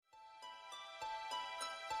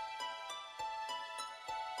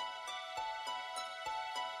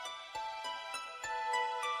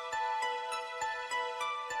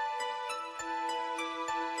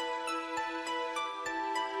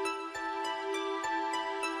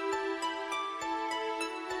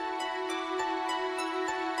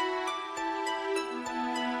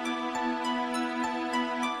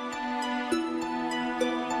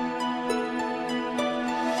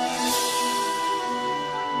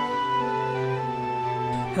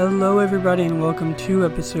Hello everybody and welcome to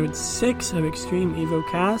episode 6 of Extreme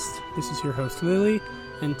EvoCast. This is your host Lily,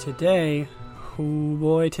 and today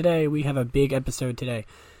we have a big episode today.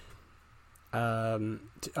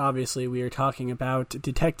 Obviously we are talking about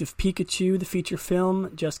Detective Pikachu. The feature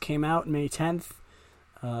film just came out May 10th,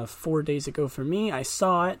 4 days ago for me. I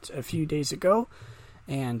saw it a few days ago,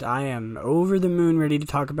 and I am over the moon ready to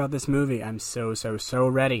talk about this movie. I'm so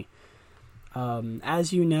ready.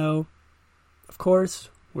 As you know, of course,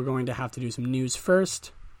 we're going to have to do some news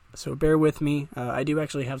first, so bear with me. I do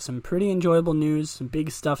actually have some pretty enjoyable news, some big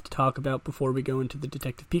stuff to talk about before we go into the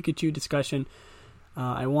Detective Pikachu discussion.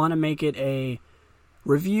 I want to make it a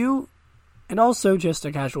review and also just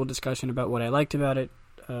a casual discussion about what I liked about it,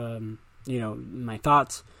 my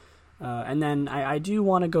thoughts. And then I do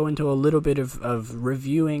want to go into a little bit of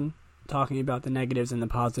reviewing, talking about the negatives and the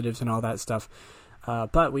positives and all that stuff.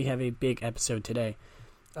 But we have a big episode today.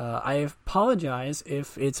 I apologize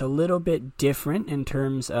if it's a little bit different in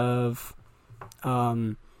terms of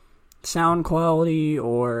sound quality,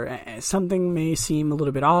 or something may seem a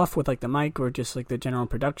little bit off with like the mic or just like the general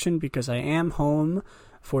production, because I am home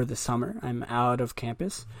for the summer. I'm out of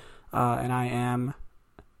campus, and I am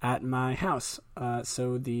at my house.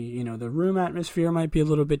 So the room atmosphere might be a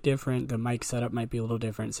little bit different. The mic setup might be a little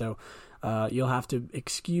different. So you'll have to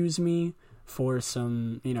excuse me for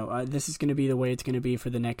some, this is going to be the way it's going to be for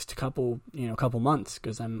the next couple months,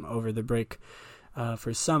 because I'm over the break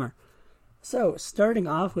for summer. So, starting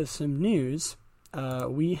off with some news,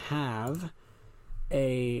 we have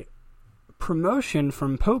a promotion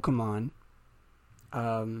from Pokemon.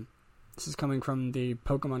 This is coming from the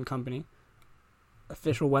Pokemon Company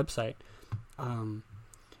official website.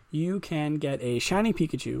 You can get a shiny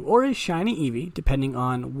Pikachu or a shiny Eevee, depending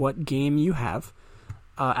on what game you have,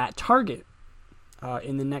 at Target.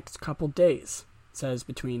 In the next couple days. It says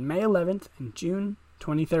between May 11th and June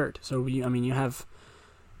 23rd. So, you have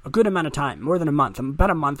a good amount of time, more than a month,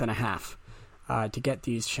 about a month and a half, to get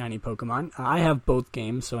these shiny Pokemon. I have both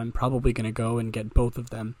games, so I'm probably going to go and get both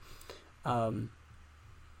of them. How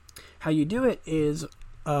you do it is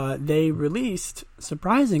they released,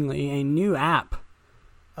 surprisingly, a new app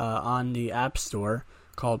on the App Store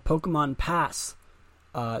called Pokemon Pass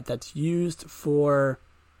that's used for,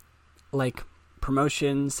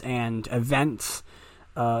 promotions and events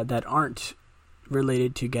that aren't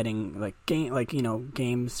related to getting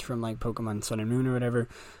games from Pokemon Sun and Moon or whatever.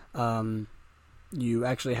 You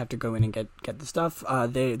actually have to go in and get the stuff.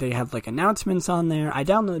 They have announcements on there. I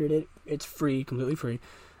downloaded it. It's free, completely free.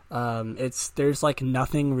 There's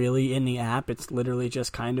nothing really in the app. It's literally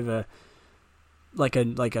just kind of a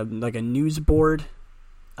news board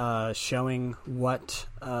showing what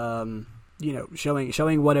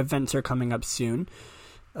showing what events are coming up soon.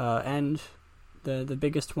 And the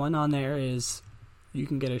biggest one on there is you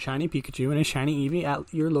can get a shiny Pikachu and a shiny Eevee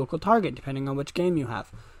at your local Target, depending on which game you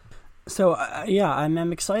have. So,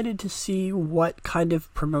 I'm excited to see what kind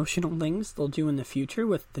of promotional things they'll do in the future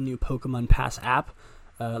with the new Pokemon Pass app.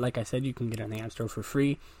 Like I said, you can get it on the App Store for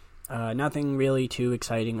free. Nothing really too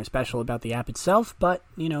exciting or special about the app itself, but,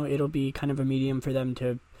 it'll be kind of a medium for them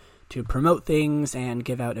to promote things and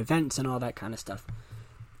give out events and all that kind of stuff.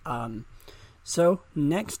 So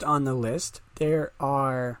next on the list, there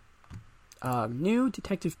are new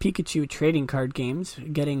Detective Pikachu trading card games.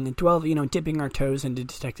 Dipping our toes into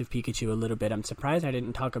Detective Pikachu a little bit. I'm surprised I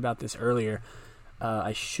didn't talk about this earlier.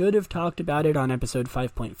 I should have talked about it on episode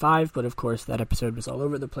 5.5, but of course that episode was all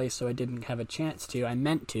over the place, so I didn't have a chance to. I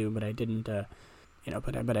meant to, but I didn't.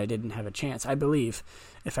 But I didn't have a chance, I believe,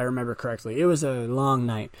 if I remember correctly. It was a long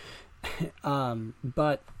night.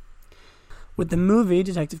 But with the movie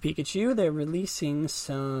Detective Pikachu, they're releasing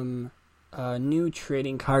some new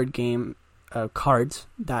trading card game cards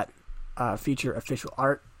that feature official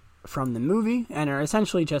art from the movie and are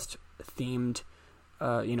essentially just themed,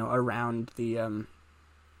 around the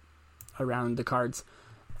cards.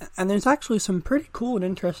 And there's actually some pretty cool and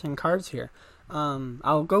interesting cards here.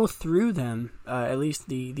 I'll go through them, at least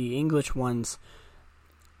the English ones.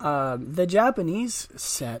 The Japanese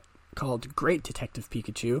set, called Great Detective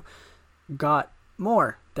Pikachu, got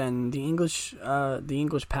more than the English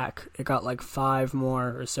pack. It got 5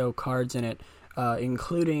 more or so cards in it,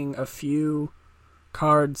 including a few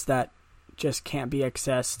cards that just can't be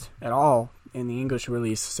accessed at all in the English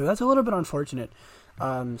release. So that's a little bit unfortunate.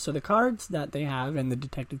 So the cards that they have in the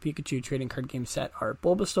Detective Pikachu trading card game set are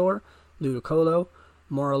Bulbasaur, Ludicolo,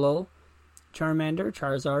 Morlul, Charmander,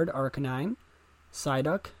 Charizard, Arcanine,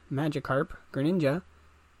 Psyduck, Magikarp, Greninja,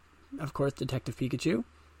 of course Detective Pikachu,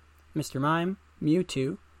 Mr. Mime,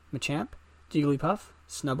 Mewtwo, Machamp, Jigglypuff,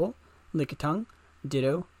 Snubbull, Lickitung,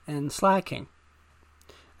 Ditto, and Slaking.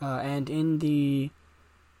 And in the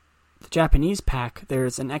Japanese pack,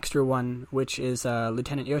 there's an extra one, which is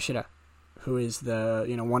Lieutenant Yoshida, who is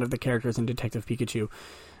one of the characters in Detective Pikachu.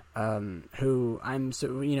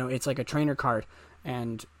 It's like a trainer card,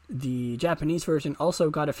 and the Japanese version also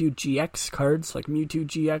got a few GX cards, like Mewtwo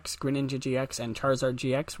GX, Greninja GX, and Charizard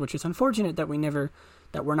GX, which is unfortunate that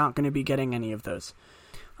we're not going to be getting any of those.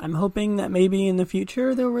 I'm hoping that maybe in the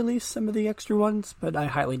future they'll release some of the extra ones, but I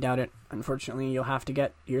highly doubt it. Unfortunately, you'll have to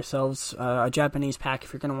get yourselves a Japanese pack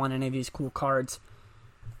if you're going to want any of these cool cards.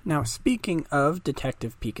 Now, speaking of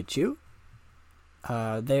Detective Pikachu,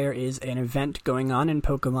 there is an event going on in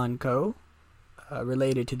Pokemon Go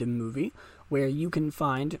related to the movie, where you can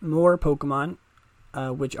find more Pokemon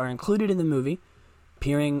which are included in the movie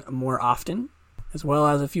appearing more often, as well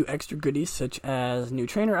as a few extra goodies such as new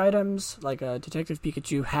trainer items like a Detective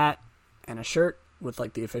Pikachu hat and a shirt with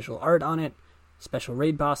like the official art on it, special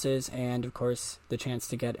raid bosses, and of course the chance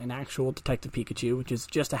to get an actual Detective Pikachu, which is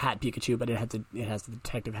just a hat Pikachu, but it has the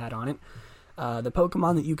detective hat on it. The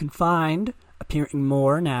Pokemon that you can find appearing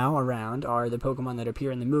more now around are the Pokemon that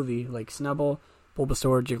appear in the movie, like Snubbull,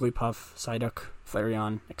 Bulbasaur, Jigglypuff, Psyduck,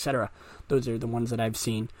 Flareon, etc. Those are the ones that I've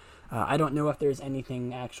seen. I don't know if there's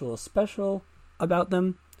anything actual special about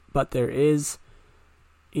them, but there is.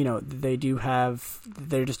 They're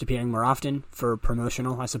just appearing more often for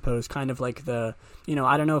promotional, I suppose, kind of like I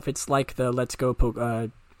don't know if it's like the Let's Go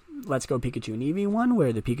Pikachu and Eevee one,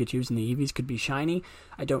 where the Pikachus and the Eevees could be shiny.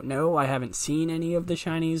 I don't know. I haven't seen any of the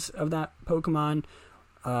shinies of that Pokemon,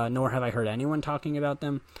 nor have I heard anyone talking about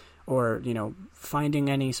them, or, finding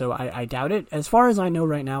any, so I doubt it. As far as I know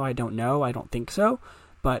right now, I don't know. I don't think so,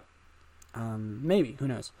 but maybe. Who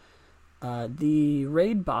knows? The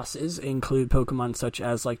raid bosses include Pokemon such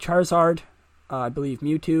as, like, Charizard, I believe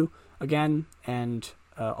Mewtwo, again, and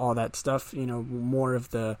all that stuff. More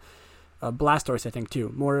of the Blastoise, I think,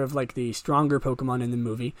 too. More of, like, the stronger Pokemon in the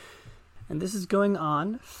movie. And this is going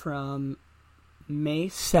on from May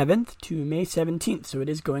 7th to May 17th, so it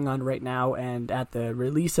is going on right now, and at the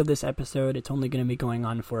release of this episode, it's only going to be going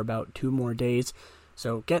on for about 2 more days.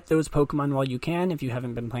 So get those Pokemon while you can. If you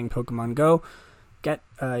haven't been playing Pokemon Go,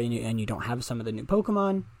 and you don't have some of the new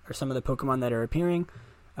Pokemon, or some of the Pokemon that are appearing,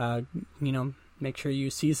 make sure you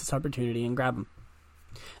seize this opportunity and grab them.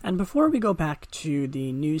 And before we go back to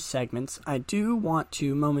the news segments, I do want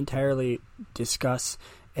to momentarily discuss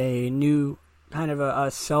a new kind of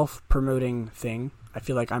a self-promoting thing. I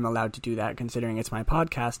feel like I'm allowed to do that considering it's my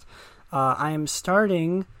podcast. I am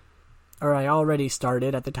starting, or I already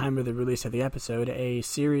started at the time of the release of the episode, a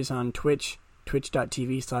series on Twitch,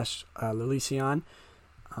 twitch.tv/Lilision,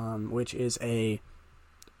 which is a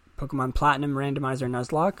Pokemon Platinum Randomizer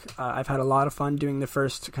Nuzlocke. I've had a lot of fun doing the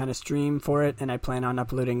first kind of stream for it, and I plan on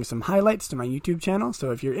uploading some highlights to my YouTube channel,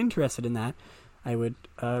 so if you're interested in that, I would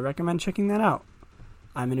recommend checking that out.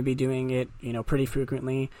 I'm going to be doing it, pretty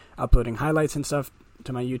frequently, uploading highlights and stuff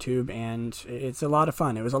to my YouTube, and it's a lot of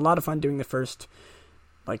fun. It was a lot of fun doing the first,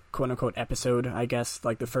 like, quote-unquote episode, I guess,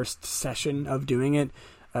 like the first session of doing it.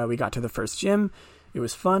 We got to the first gym. It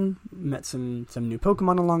was fun. Met some new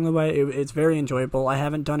Pokemon along the way. It's very enjoyable. I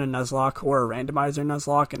haven't done a Nuzlocke or a Randomizer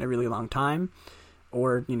Nuzlocke in a really long time,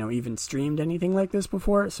 or, even streamed anything like this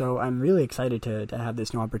before, so I'm really excited to have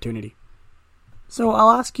this new opportunity. So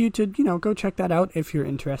I'll ask you to, go check that out if you're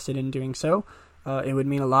interested in doing so. It would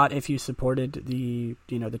mean a lot if you supported the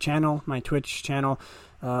channel, my Twitch channel,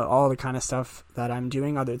 all the kind of stuff that I'm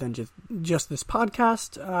doing other than just this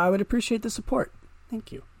podcast. I would appreciate the support.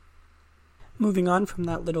 Thank you. Moving on from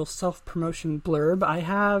that little self-promotion blurb, I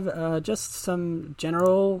have just some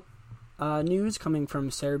general news coming from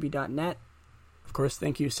Serebii.net. Of course,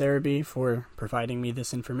 thank you, Serebii, for providing me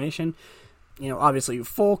this information. Obviously,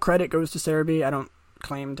 full credit goes to Serebii. I don't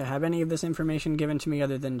claim to have any of this information given to me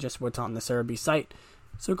other than just what's on the Serebii site.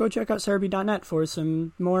 So go check out Serebii.net for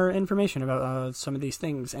some more information about some of these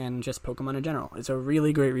things and just Pokemon in general. It's a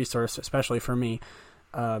really great resource, especially for me,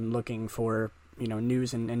 looking for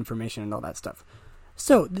news and information and all that stuff.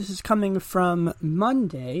 So this is coming from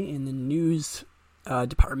Monday in the news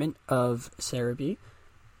department of Serebii.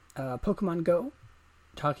 Pokemon Go,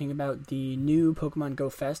 talking about the new Pokemon Go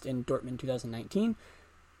Fest in Dortmund 2019.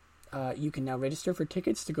 You can now register for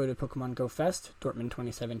tickets to go to Pokemon Go Fest, Dortmund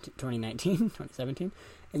 2017,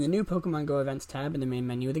 in the new Pokemon Go Events tab in the main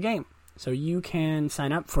menu of the game. So you can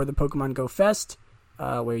sign up for the Pokemon Go Fest,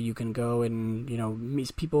 where you can go and,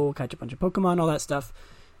 meet people, catch a bunch of Pokemon, all that stuff.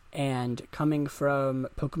 And coming from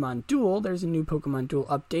Pokemon Duel, there's a new Pokemon Duel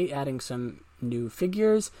update adding some new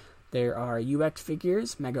figures. There are UX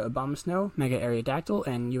figures, Mega Abomasnow, Mega Aerodactyl,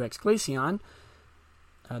 and UX Glaceon.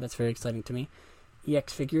 That's very exciting to me.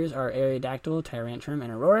 EX figures are Aerodactyl, Tyrantrum,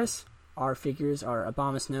 and Aurorus. R figures are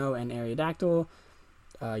Abomasnow and Aerodactyl.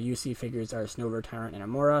 UC figures are Snover, Tyrant, and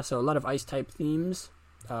Amora. So a lot of Ice-type themes.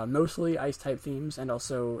 Mostly Ice-type themes, and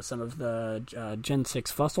also some of the Gen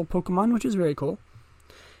 6 fossil Pokemon, which is very cool.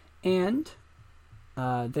 And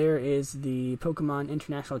there is the Pokemon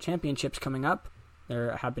International Championships coming up.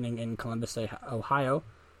 They're happening in Columbus, Ohio.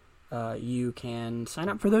 You can sign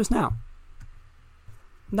up for those now.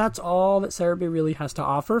 That's all that Cerebi really has to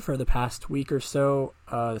offer for the past week or so.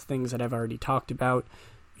 Things that I've already talked about,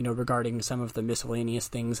 regarding some of the miscellaneous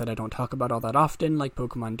things that I don't talk about all that often, like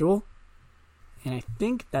Pokemon Duel. And I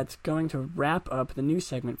think that's going to wrap up the news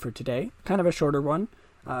segment for today. Kind of a shorter one,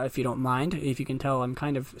 if you don't mind. If you can tell, I'm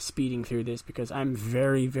kind of speeding through this because I'm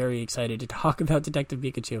very, very excited to talk about Detective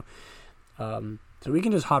Pikachu. So we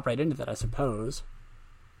can just hop right into that, I suppose.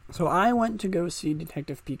 So I went to go see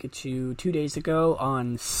Detective Pikachu 2 days ago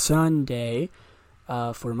on Sunday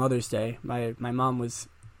for Mother's Day. My mom was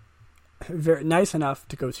very nice enough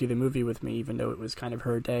to go see the movie with me, even though it was kind of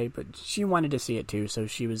her day, but she wanted to see it too, so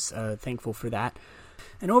she was thankful for that.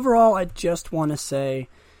 And overall, I just want to say,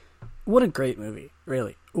 what a great movie,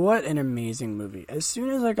 really. What an amazing movie. As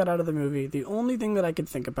soon as I got out of the movie, the only thing that I could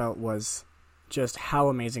think about was just how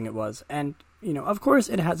amazing it was. And of course,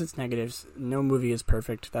 it has its negatives. No movie is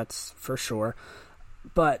perfect, that's for sure.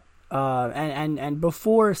 But and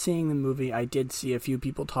before seeing the movie, I did see a few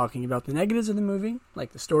people talking about the negatives of the movie,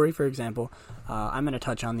 like the story, for example. I'm going to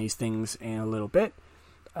touch on these things in a little bit.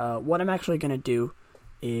 What I'm actually going to do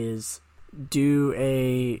is do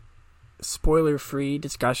a spoiler-free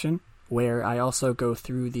discussion where I also go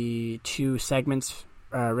through the 2 segments,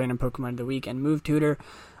 Random Pokemon of the Week and Move Tutor.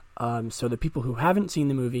 So the people who haven't seen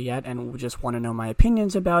the movie yet and just want to know my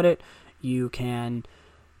opinions about it, you can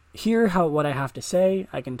hear what I have to say.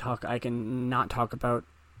 I can not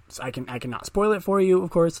spoil it for you, of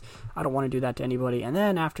course. I don't want to do that to anybody. And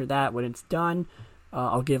then after that, when it's done,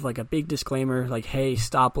 I'll give like a big disclaimer, like, hey,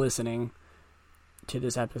 stop listening to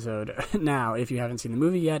this episode now if you haven't seen the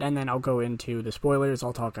movie yet. And then I'll go into the spoilers.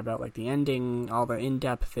 I'll talk about like the ending, all the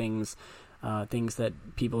in-depth things, things that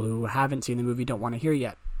people who haven't seen the movie don't want to hear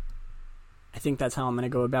yet. I think that's how I'm going to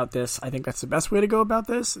go about this. I think that's the best way to go about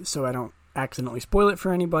this, so I don't accidentally spoil it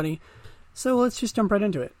for anybody. So let's just jump right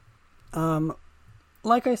into it.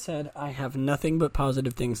 Like I said, I have nothing but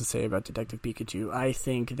positive things to say about Detective Pikachu. I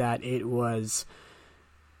think that it was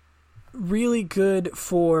really good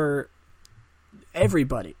for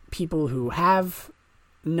everybody. People who have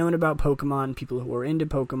known about Pokemon, people who are into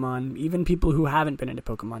Pokemon, even people who haven't been into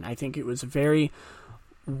Pokemon. I think it was very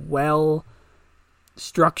well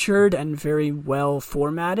structured and very well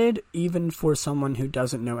formatted, even for someone who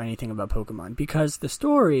doesn't know anything about Pokemon, because the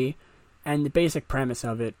story and the basic premise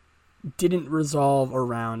of it didn't resolve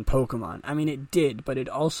around Pokemon. I mean, it did, but it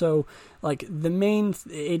also, like,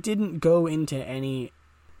 it didn't go into any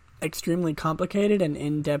extremely complicated and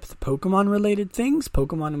in-depth Pokemon-related things.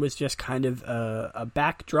 Pokemon was just kind of a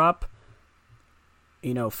backdrop,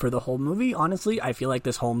 for the whole movie. Honestly, I feel like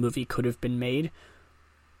this whole movie could have been made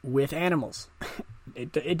with animals.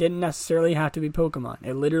 It didn't necessarily have to be Pokemon.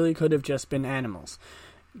 It literally could have just been animals.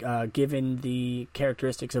 Given the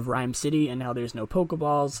characteristics of Rhyme City and how there's no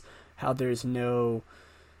Pokeballs, how there's no,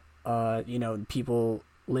 people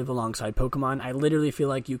live alongside Pokemon, I literally feel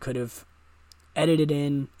like you could have edited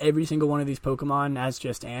in every single one of these Pokemon as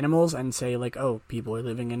just animals and say, like, oh, people are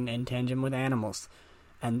living in tandem with animals.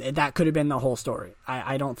 And that could have been the whole story.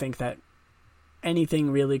 I don't think that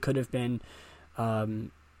anything really could have been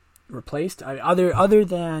replaced. Other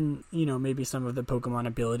than, maybe some of the Pokemon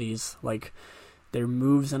abilities, like their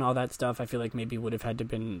moves and all that stuff, I feel like maybe would have had to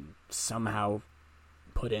been somehow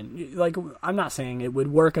put in. Like, I'm not saying it would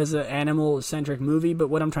work as an animal-centric movie, but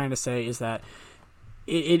what I'm trying to say is that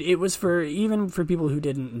it was even for people who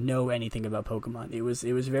didn't know anything about Pokemon. It was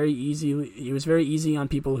very easy. It was very easy on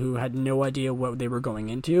people who had no idea what they were going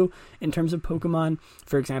into in terms of Pokemon.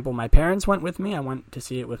 For example, my parents went with me. I went to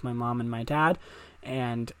see it with my mom and my dad,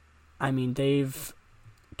 and I mean, they've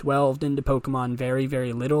delved into Pokemon very,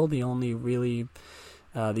 very little. The only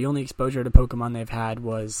exposure to Pokemon they've had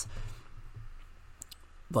was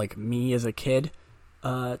like me as a kid,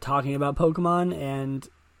 talking about Pokemon and,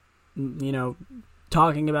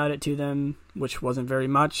 talking about it to them, which wasn't very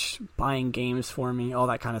much, buying games for me, all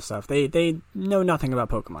that kind of stuff. They know nothing about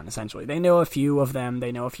Pokemon, essentially. They know a few of them,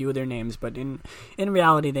 they know a few of their names, but in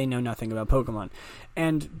reality, they know nothing about Pokemon.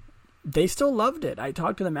 And they still loved it. I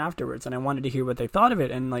talked to them afterwards, and I wanted to hear what they thought of it,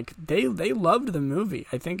 and, like, they loved the movie.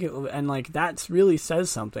 I think that really says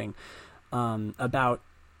something about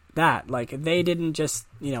that. Like, they didn't just,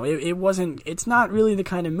 it's not really the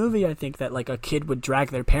kind of movie I think that, like, a kid would drag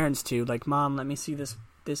their parents to. Like, Mom, let me see this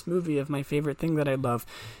movie of my favorite thing that I love.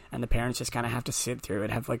 And the parents just kind of have to sit through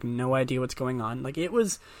it, have, like, no idea what's going on. Like, I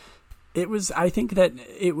think that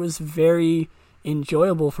it was very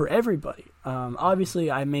enjoyable for everybody. Obviously,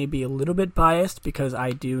 I may be a little bit biased because I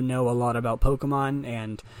do know a lot about Pokemon,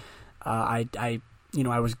 and I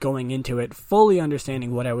was going into it fully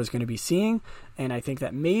understanding what I was going to be seeing, and I think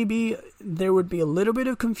that maybe there would be a little bit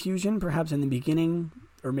of confusion perhaps in the beginning,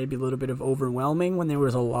 or maybe a little bit of overwhelming when there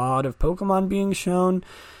was a lot of Pokemon being shown.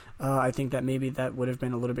 I think that maybe that would have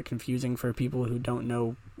been a little bit confusing for people who don't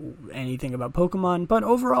know anything about Pokemon, but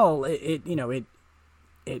overall, it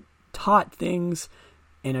taught things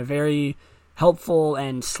in a very helpful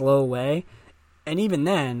and slow way, and even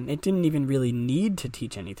then, it didn't even really need to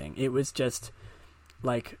teach anything. It was just,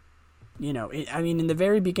 like, in the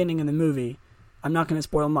very beginning of the movie, I'm not going to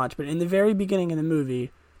spoil much, but in the very beginning of the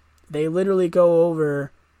movie, they literally go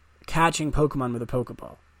over catching Pokemon with a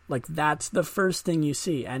Pokeball. Like, that's the first thing you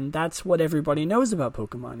see, and that's what everybody knows about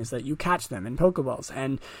Pokemon, is that you catch them in Pokeballs,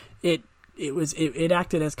 and it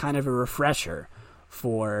acted as kind of a refresher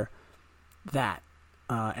for that,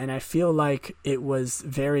 and I feel like it was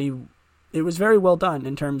very well done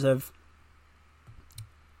in terms of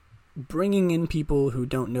bringing in people who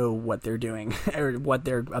don't know what they're doing or what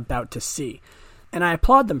they're about to see, and I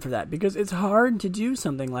applaud them for that, because it's hard to do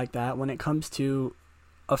something like that when it comes to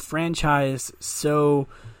a franchise so,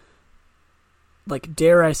 like,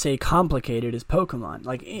 dare I say, complicated as Pokemon.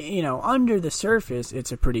 Like, under the surface,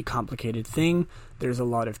 it's a pretty complicated thing. There's a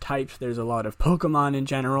lot of types. There's a lot of Pokemon in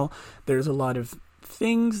general. There's a lot of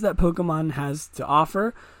things that Pokemon has to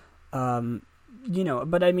offer.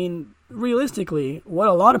 But I mean, realistically, what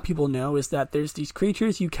a lot of people know is that there's these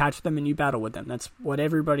creatures, you catch them and you battle with them. That's what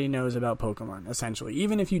everybody knows about Pokemon, essentially.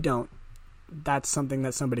 Even if you don't, that's something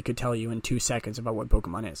that somebody could tell you in 2 seconds about what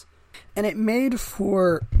Pokemon is. And it made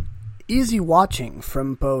for easy watching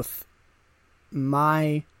from both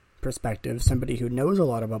my perspective, somebody who knows a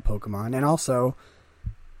lot about Pokemon, and also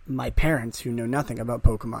my parents who know nothing about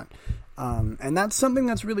Pokemon. And that's something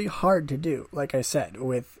that's really hard to do, like I said,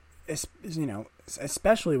 with,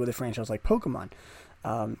 especially with a franchise like Pokemon.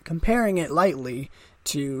 Comparing it lightly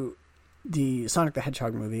to the Sonic the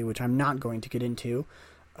Hedgehog movie, which I'm not going to get into,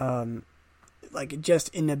 like, just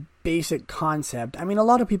in the basic concept. I mean, a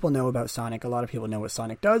lot of people know about Sonic, a lot of people know what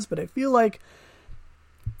Sonic does, but I feel like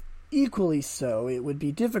equally so, it would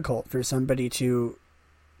be difficult for somebody to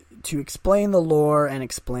explain the lore and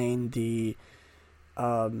explain the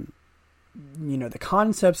the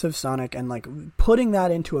concepts of Sonic, and, like, putting that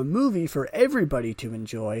into a movie for everybody to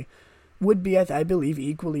enjoy would be, I believe,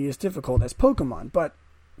 equally as difficult as Pokemon. But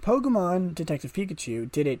Pokemon Detective Pikachu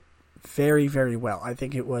did it very, very well. I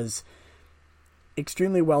think it was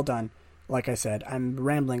extremely well done. Like I said, I'm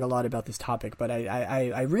rambling a lot about this topic, but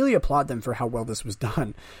I really applaud them for how well this was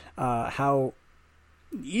done. How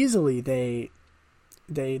easily they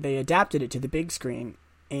adapted it to the big screen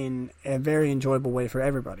in a very enjoyable way for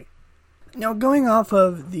everybody. Now, going off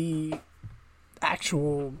of the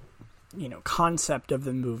actual, concept of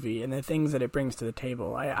the movie and the things that it brings to the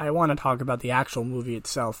table, I want to talk about the actual movie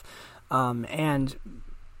itself. And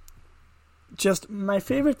just my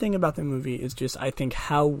favorite thing about the movie is just, I think,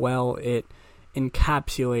 how well it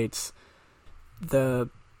encapsulates the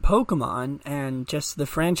Pokemon and just the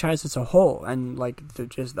franchise as a whole, and, like,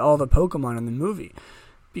 just all the Pokemon in the movie.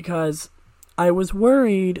 Because I was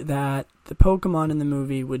worried that the Pokemon in the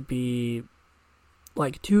movie would be,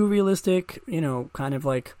 like, too realistic, kind of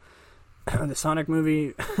like the Sonic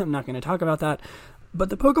movie. I'm not going to talk about that. But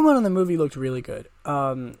the Pokemon in the movie looked really good.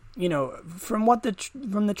 From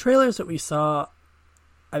the trailers that we saw,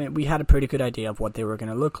 I mean, we had a pretty good idea of what they were going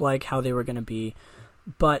to look like, how they were going to be.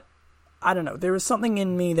 But, I don't know, there was something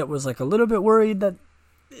in me that was, like, a little bit worried that,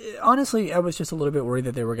 honestly, I was just a little bit worried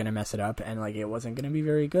that they were going to mess it up and, like, it wasn't going to be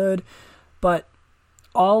very good. But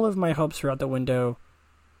all of my hopes were out the window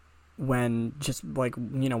when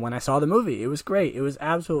I saw the movie. It was great. It was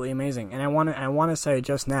absolutely amazing. And I want to say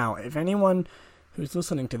just now, if anyone who's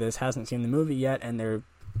listening to this hasn't seen the movie yet and they're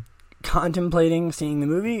contemplating seeing the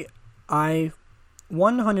movie, I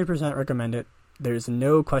 100% recommend it. There's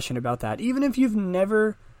no question about that. Even if you've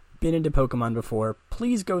never been into Pokemon before,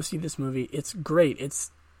 please go see this movie. It's great.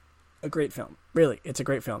 It's a great film. Really, it's a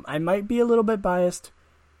great film. I might be a little bit biased,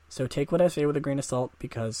 so take what I say with a grain of salt,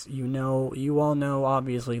 because you all know,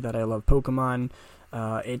 obviously, that I love Pokemon.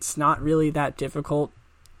 It's not really that difficult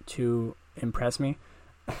to impress me.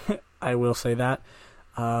 I will say that.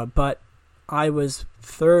 But I was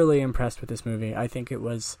thoroughly impressed with this movie. I think it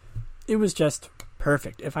was just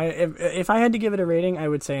perfect. If I had to give it a rating, I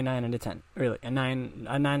would say a 9 out of 10. Really, a 9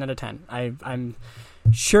 out of 10. I'm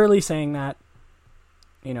surely saying that.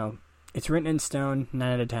 You know, it's written in stone.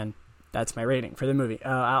 9 out of 10. That's my rating for the movie.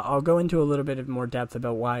 I'll go into a little bit of more depth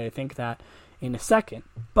about why I think that in a second.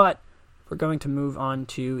 But we're going to move on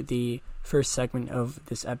to the first segment of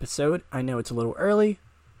this episode. I know it's a little early,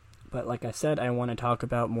 but like I said, I want to talk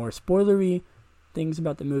about more spoilery things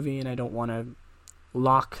about the movie, and I don't want to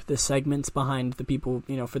lock the segments behind the people,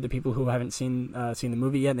 you know, for the people who haven't seen the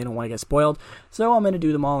movie yet, and they don't want to get spoiled. So I'm going to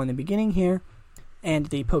do them all in the beginning here. And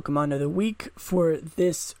the Pokemon of the week for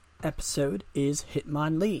this episode is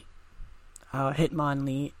Hitmonlee.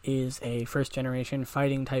 Hitmonlee is a first-generation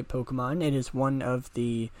fighting-type Pokemon. It is one of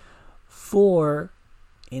the 4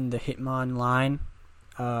 in the Hitmon line,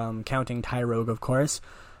 counting Tyrogue, of course.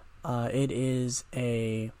 It is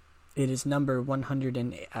number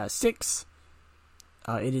 106.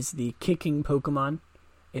 It is the kicking Pokemon.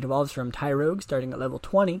 It evolves from Tyrogue, starting at level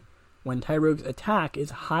 20, when Tyrogue's attack is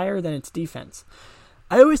higher than its defense.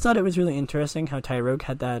 I always thought it was really interesting how Tyrogue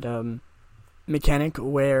had that mechanic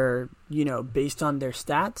where, you know, based on their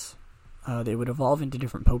stats, they would evolve into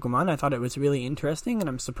different Pokemon. I thought it was really interesting, and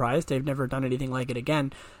I'm surprised they've never done anything like it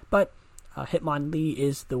again. But Hitmonlee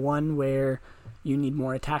is the one where you need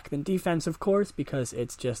more attack than defense, of course, because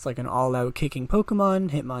it's just like an all-out kicking Pokemon.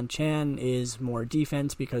 Hitmonchan is more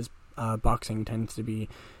defense because boxing tends to be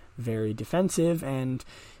very defensive, and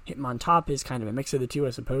Hitmontop is kind of a mix of the two,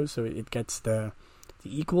 I suppose, so it gets the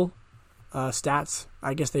equal stats.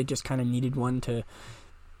 I guess they just kind of needed one to,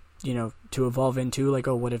 you know, to evolve into, like,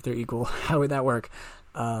 oh, what if they're equal? How would that work?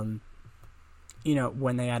 You know,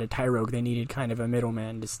 when they added Tyrogue, they needed kind of a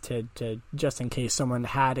middleman just in case someone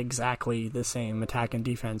had exactly the same attack and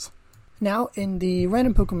defense. Now, in the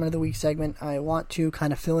Random Pokemon of the Week segment, I want to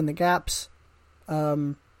kind of fill in the gaps.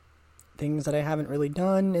 Things that I haven't really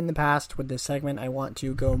done in the past with this segment. I want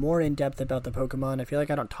to go more in depth about the Pokemon. I feel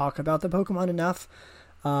like I don't talk about the Pokemon enough.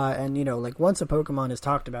 And, you know, like, once a Pokemon is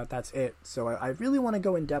talked about, that's it. So I really want to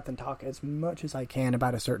go in depth and talk as much as I can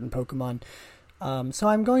about a certain Pokemon. So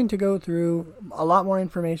I'm going to go through a lot more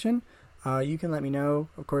information. You can let me know,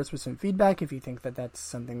 of course, with some feedback if you think that that's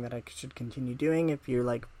something that I should continue doing. If you're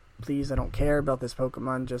like, please, I don't care about this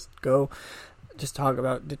Pokemon, just talk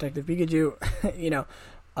about Detective Pikachu, you know.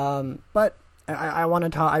 But I want to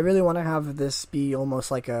talk. I really want to have this be almost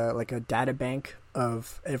like a data bank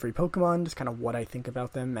of every Pokemon, just kind of what I think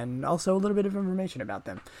about them, and also a little bit of information about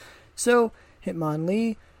them. So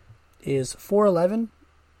Hitmonlee is 4'11",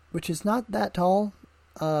 which is not that tall.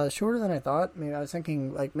 Shorter than I thought. Maybe I was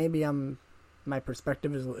thinking like maybe my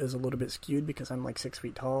perspective is a little bit skewed because I'm like 6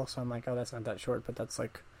 feet tall, so I'm like, oh, that's not that short, but that's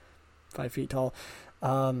like 5 feet tall.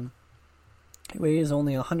 It weighs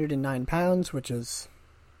only 109 pounds, which is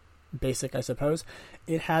basic, I suppose.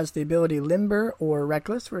 It has the ability Limber or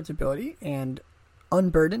Reckless for its ability, and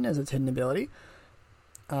Unburden as its hidden ability.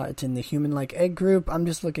 It's in the human-like egg group. I'm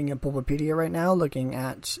just looking at Bulbapedia right now, looking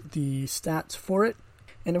at the stats for it.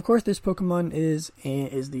 And of course, this Pokemon is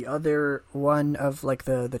the other one of like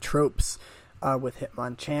the tropes with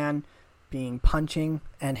Hitmonchan being punching,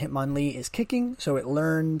 and Hitmonlee is kicking, so it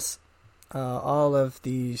learns all of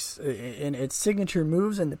these in its signature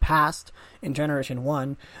moves in the past in Generation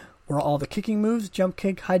 1 were all the kicking moves: jump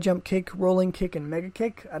kick, high jump kick, rolling kick, and mega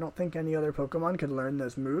kick. I don't think any other Pokemon could learn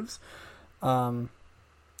those moves.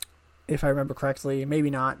 If I remember correctly, maybe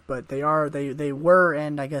not, but they were,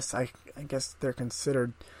 and I guess they're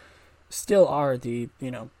considered, still are the,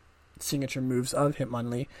 you know, signature moves of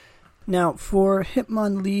Hitmonlee. Now, for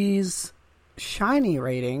Hitmonlee's shiny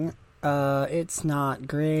rating, it's not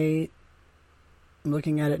great. I'm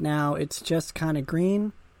looking at it now, it's just kind of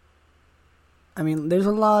green. I mean, there's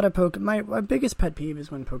a lot of Pokemon. My biggest pet peeve is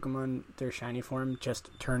when Pokemon, their shiny form, just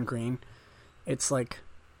turn green. It's like,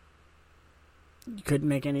 you couldn't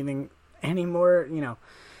make anything any more, you know,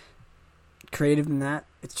 creative than that.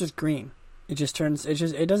 It's just green.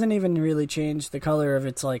 It doesn't even really change the color of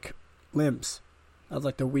its, like, limbs. Of,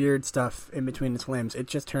 like, the weird stuff in between its limbs. It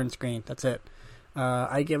just turns green. That's it.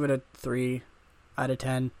 I give it a 3 out of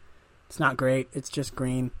 10. It's not great. It's just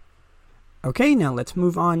green. Okay, now let's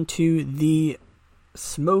move on to the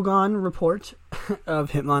Smogon report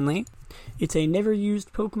of Hitmonlee. It's a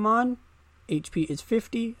never-used Pokemon. HP is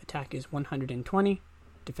 50, attack is 120,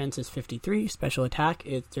 defense is 53, special attack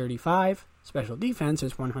is 35, special defense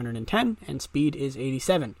is 110, and speed is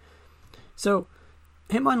 87. So,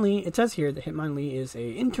 Hitmonlee, it says here that Hitmonlee is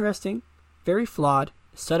a interesting, very flawed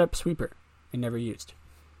setup sweeper and never used.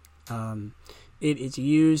 It is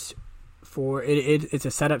used for it's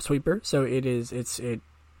a setup sweeper, so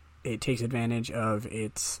it takes advantage of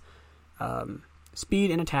its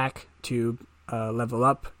speed and attack to level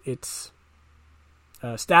up its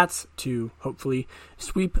stats to hopefully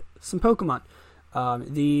sweep some Pokemon.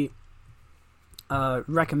 The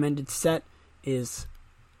recommended set is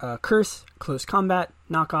Curse, Close Combat,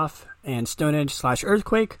 Knockoff, and Stone Edge /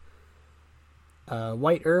 Earthquake.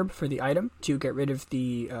 White Herb for the item to get rid of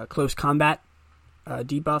the Close Combat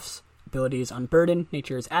debuffs. Ability is Unburden,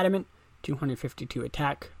 Nature is Adamant, 252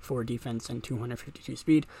 attack, 4 defense, and 252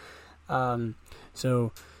 speed.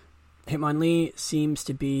 So Hitmonlee seems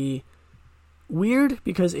to be weird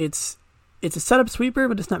because it's a setup sweeper,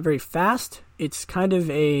 but it's not very fast. It's kind of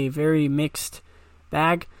a very mixed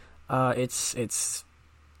bag. It's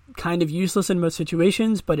kind of useless in most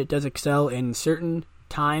situations, but it does excel in certain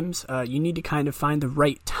times. You need to kind of find the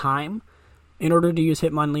right time in order to use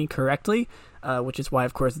Hitmonlee correctly, which is why,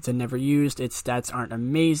 of course, it's a never used. Its stats aren't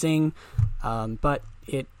amazing, but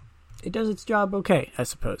it does its job okay, I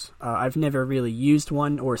suppose. I've never really used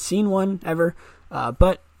one or seen one ever,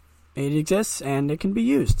 but it exists and it can be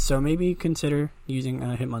used, so maybe consider using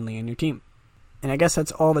Hitmonlee in your team. And I guess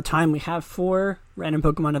that's all the time we have for Random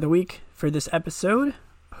Pokemon of the Week for this episode.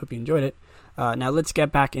 I hope you enjoyed it. Now let's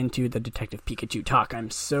get back into the Detective Pikachu talk.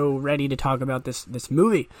 I'm so ready to talk about this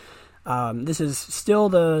movie. This is still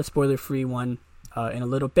the spoiler-free one. In a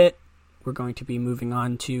little bit, we're going to be moving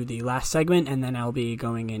on to the last segment, and then I'll be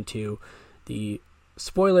going into the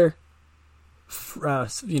spoiler,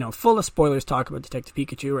 full of spoilers talk about Detective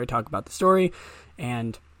Pikachu, where I talk about the story,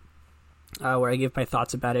 and where I give my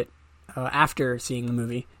thoughts about it after seeing the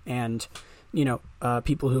movie. And,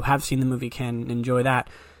 people who have seen the movie can enjoy that.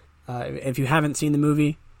 If you haven't seen the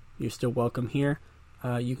movie, you're still welcome here.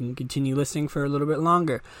 You can continue listening for a little bit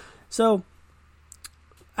longer. So,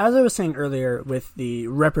 as I was saying earlier with the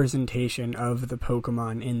representation of the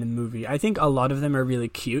Pokemon in the movie, I think a lot of them are really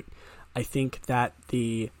cute. I think that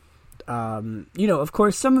of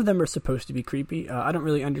course, some of them are supposed to be creepy. I don't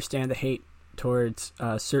really understand the hate towards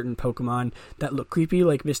certain Pokemon that look creepy,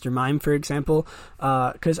 like Mr. Mime, for example,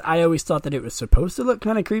 because I always thought that it was supposed to look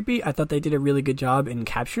kind of creepy. I thought they did a really good job in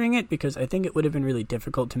capturing it, because I think it would have been really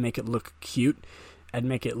difficult to make it look cute and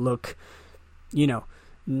make it look,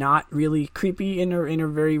 not really creepy in a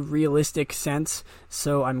very realistic sense.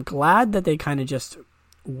 So I'm glad that they kind of just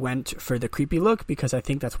went for the creepy look, because I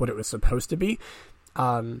think that's what it was supposed to be.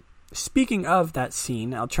 Speaking of that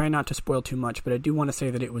scene, I'll try not to spoil too much, but I do want to say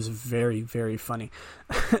that it was very, very funny.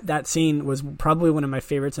 That scene was probably one of my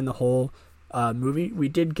favorites in the whole movie. We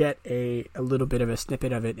did get a little bit of a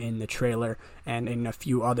snippet of it in the trailer and in a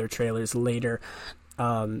few other trailers later,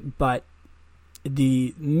 but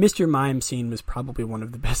the Mr. Mime scene was probably one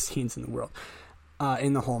of the best scenes in the world,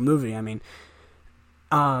 in the whole movie. I mean,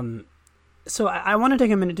 so I want to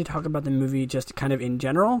take a minute to talk about the movie just kind of in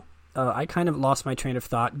general. I kind of lost my train of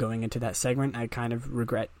thought going into that segment. I kind of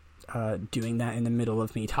regret doing that in the middle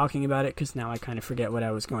of me talking about it, because now I kind of forget what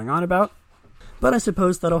I was going on about. But I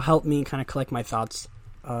suppose that'll help me kind of collect my thoughts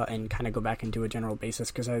and kind of go back into a general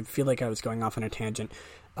basis, because I feel like I was going off on a tangent.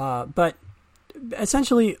 But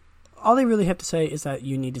essentially, all I really have to say is that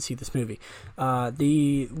you need to see this movie.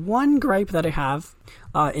 The one gripe that I have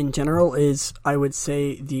in general is, I would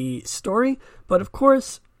say, the story. But of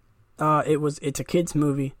course, it's a kid's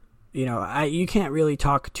movie. You can't really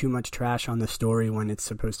talk too much trash on the story when it's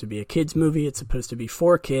supposed to be a kid's movie. It's supposed to be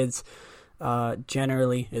for kids,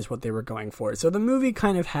 generally, is what they were going for. So the movie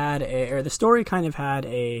kind of had the story kind of had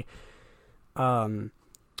a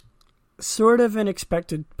sort of an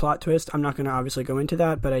expected plot twist. I'm not going to obviously go into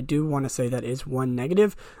that, but I do want to say that is one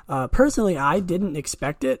negative. Personally, I didn't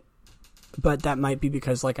expect it, but that might be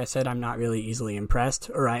because, like I said, I'm not really easily impressed,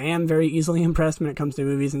 or I am very easily impressed when it comes to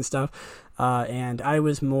movies and stuff. And I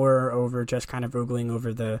was more over just kind of ogling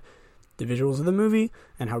over the visuals of the movie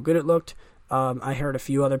and how good it looked. I heard a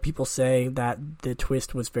few other people say that the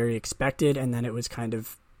twist was very expected, and then it was kind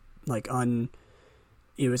of like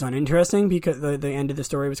it was uninteresting, because the end of the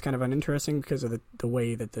story was kind of uninteresting because of the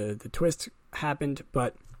way that the twist happened.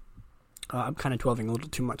 But I'm kind of delving a little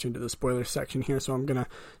too much into the spoiler section here, so I'm going to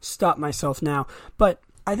stop myself now. But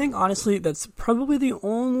I think, honestly, that's probably the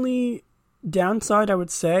only downside I would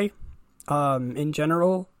say. In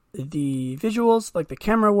general, the visuals, like the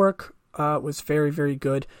camera work, was very, very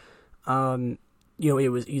good. It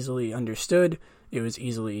was easily understood. It was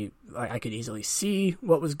I could easily see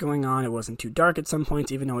what was going on. It wasn't too dark at some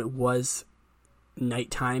points, even though it was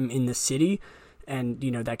nighttime in the city. And,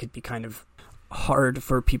 that could be kind of hard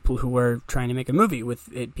for people who are trying to make a movie with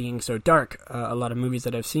it being so dark. A lot of movies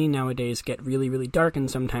that I've seen nowadays get really, really dark, and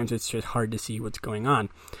sometimes it's just hard to see what's going on.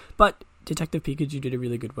 But Detective Pikachu did a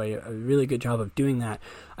really good job of doing that.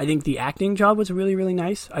 I think the acting job was really, really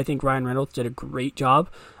nice. I think Ryan Reynolds did a great job.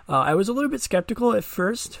 I was a little bit skeptical at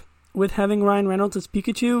first with having Ryan Reynolds as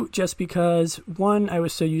Pikachu, just because, one, I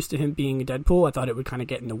was so used to him being Deadpool, I thought it would kind of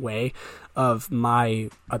get in the way of my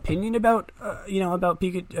opinion about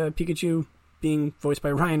Pikachu being voiced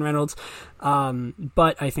by Ryan Reynolds.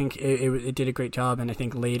 But I think it did a great job, and I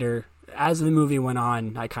think later, as the movie went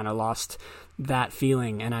on, I kind of lost that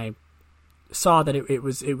feeling, and I saw that it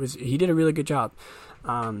was he did a really good job.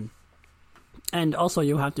 And also,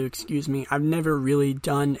 you'll have to excuse me, I've never really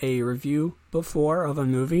done a review before of a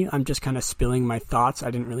movie. I'm just kind of spilling my thoughts. I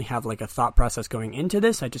didn't really have like a thought process going into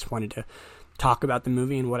this. I just wanted to talk about the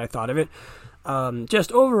movie and what I thought of it.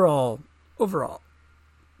 Just overall,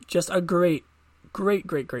 just a great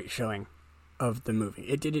showing of the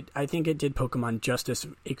movie. I think it did Pokemon justice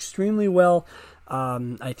extremely well.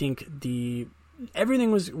 I think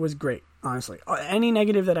everything was great, honestly. Any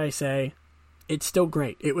negative that I say, it's still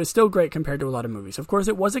great. It was still great compared to a lot of movies. Of course,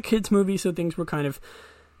 it was a kids' movie, so things were kind of,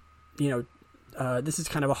 this is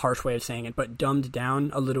kind of a harsh way of saying it, but dumbed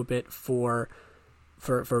down a little bit for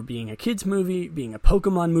being a kids' movie, being a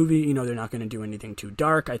Pokemon movie. They're not going to do anything too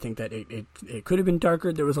dark. I think that it could have been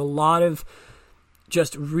darker. There was a lot of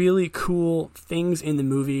just really cool things in the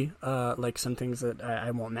movie, like some things that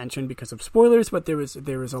I won't mention because of spoilers, but there was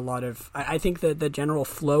a lot of, I think that the general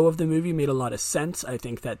flow of the movie made a lot of sense. I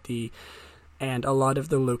think that and a lot of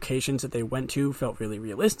the locations that they went to felt really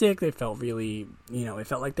realistic. They felt really, it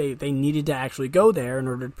felt like they needed to actually go there in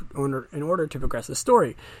order to progress the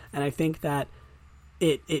story. And I think that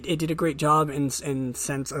it did a great job in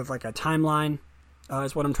sense of like a timeline,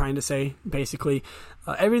 is what I'm trying to say. Basically,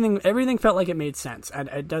 everything felt like it made sense. And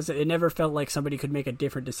it never felt like somebody could make a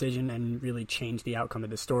different decision and really change the outcome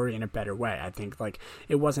of the story in a better way. I think like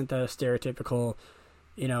it wasn't the stereotypical,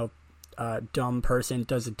 dumb person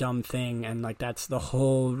does a dumb thing, and like that's the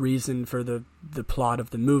whole reason for the plot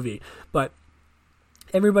of the movie. But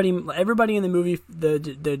everybody in the movie, the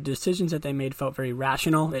decisions that they made felt very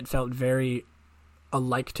rational. It felt very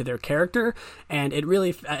alike to their character, and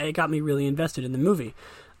it got me really invested in the movie.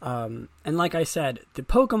 And like I said, the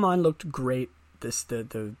Pokemon looked great.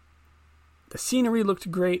 The scenery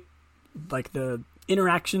looked great. Like the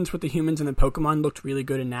interactions with the humans and the Pokemon looked really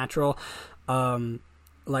good and natural.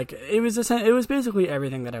 Like it was basically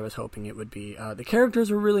everything that I was hoping it would be. The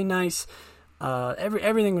characters were really nice.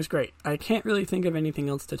 Everything was great. I can't really think of anything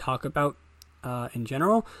else to talk about in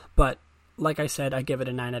general, but like I said, I give it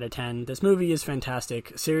a 9 out of 10. This movie is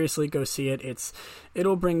fantastic. Seriously, go see it.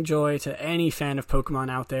 It'll bring joy to any fan of Pokemon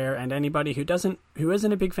out there, and anybody who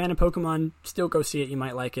isn't a big fan of Pokemon, still go see it. You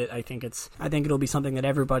might like it. I think it'll be something that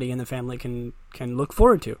everybody in the family can look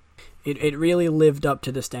forward to. It really lived up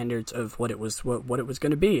to the standards of what it was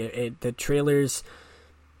going to be. The trailers,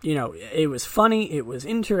 it was funny, it was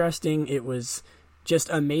interesting, it was just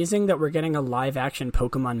amazing that we're getting a live action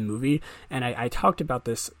Pokemon movie. And I talked about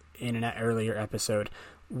this in an earlier episode,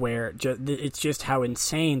 where it's just how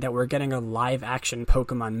insane that we're getting a live action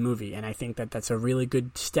Pokemon movie. And I think that that's a really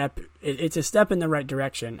good step. It's a step in the right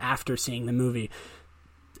direction after seeing the movie.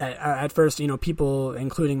 At first, people,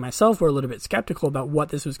 including myself, were a little bit skeptical about what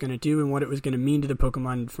this was going to do and what it was going to mean to the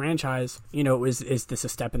Pokemon franchise. Is this a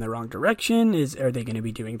step in the wrong direction? Are they going to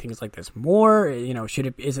be doing things like this more?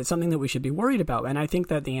 Is it something that we should be worried about? And I think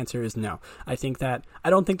that the answer is no. I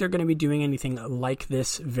don't think they're going to be doing anything like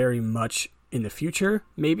this very much in the future.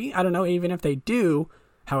 Maybe, I don't know. Even if they do,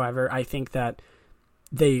 however, I think that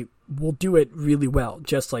they will do it really well,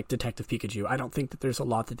 just like Detective Pikachu. I don't think that there's a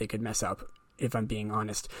lot that they could mess up, if I'm being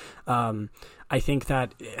honest. I think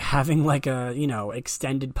that having like a,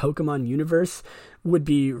 extended Pokemon universe would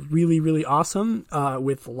be really, really awesome.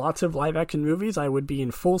 With lots of live action movies, I would be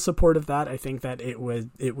in full support of that. I think that it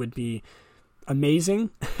would be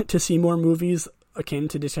amazing to see more movies akin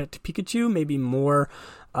to Detective Pikachu, maybe more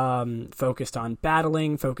focused on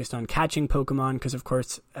battling, focused on catching Pokemon, because of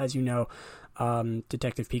course, as you know,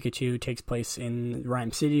 Detective Pikachu takes place in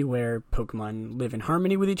Rhyme City, where Pokemon live in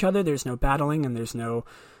harmony with each other. There's no battling and there's no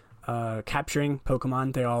capturing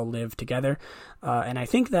Pokemon. They all live together. And I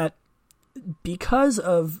think that because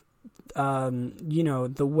of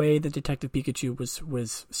the way that Detective Pikachu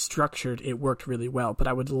was structured, it worked really well. But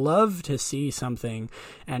I would love to see something,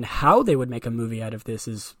 and how they would make a movie out of this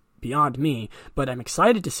is beyond me. But I'm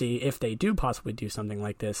excited to see if they do possibly do something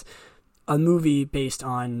like this. A movie based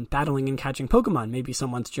on battling and catching Pokemon, maybe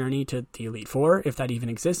someone's journey to the Elite Four, if that even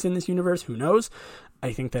exists in this universe, who knows?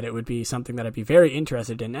 I think that it would be something that I'd be very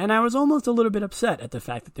interested in, and I was almost a little bit upset at the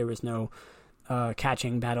fact that there was no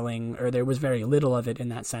catching, battling, or there was very little of it in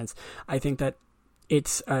that sense. I think that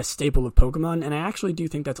it's a staple of Pokemon, and I actually do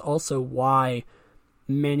think that's also why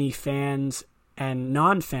many fans and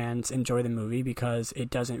non-fans enjoy the movie, because it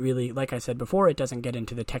doesn't really, like I said before, it doesn't get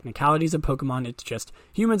into the technicalities of Pokemon. It's just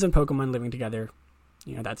humans and Pokemon living together.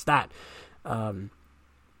 That's that.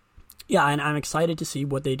 Yeah, and I'm excited to see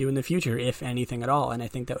what they do in the future, if anything at all, and I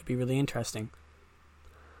think that would be really interesting.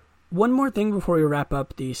 One more thing before we wrap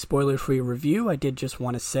up the spoiler-free review, I did just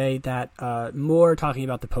want to say that more talking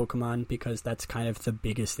about the Pokemon, because that's kind of the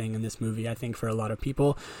biggest thing in this movie, I think, for a lot of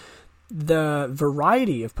people. The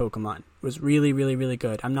variety of Pokemon was really, really, really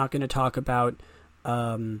good. I'm not going to talk about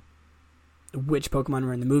which Pokemon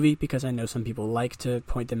were in the movie, because I know some people like to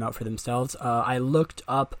point them out for themselves. I looked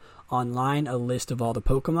up online a list of all the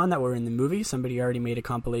Pokemon that were in the movie. Somebody already made a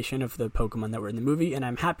compilation of the Pokemon that were in the movie, and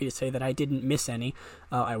I'm happy to say that I didn't miss any.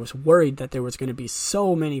 I was worried that there was going to be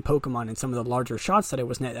so many Pokemon in some of the larger shots that I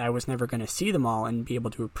was never going to see them all and be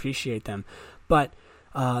able to appreciate them. But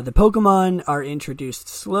the Pokemon are introduced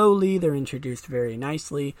slowly. They're introduced very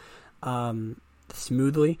nicely,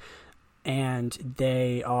 smoothly, and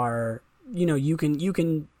they are, you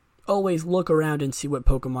can always look around and see what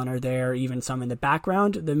Pokemon are there, even some in the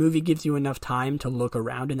background. The movie gives you enough time to look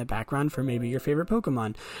around in the background for maybe your favorite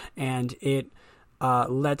Pokemon, and it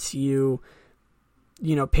lets you,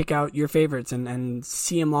 pick out your favorites and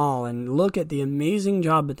see them all and look at the amazing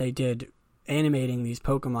job that they did animating these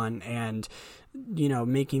Pokemon and,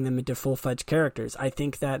 making them into full-fledged characters. I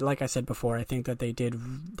think that, like I said before, I think that they did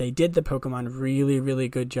the Pokemon really, really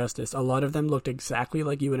good justice. A lot of them looked exactly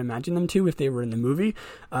like you would imagine them to if they were in the movie.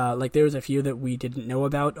 Like there was a few that we didn't know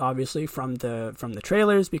about, obviously, from the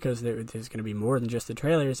trailers, because there's going to be more than just the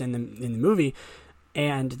trailers in the movie.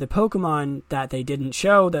 And the Pokemon that they didn't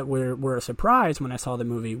show that were a surprise when I saw the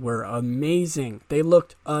movie were amazing. They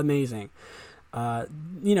looked amazing.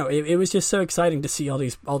 It was just so exciting to see all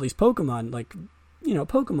these Pokemon,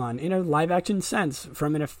 Pokemon in a live action sense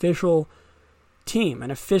from an official team,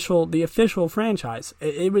 the official franchise.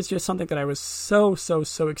 It was just something that I was so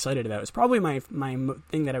excited about. It was probably my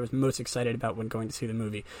thing that I was most excited about when going to see the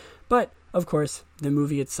movie. But of course, the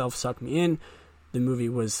movie itself sucked me in. The movie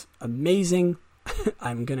was amazing.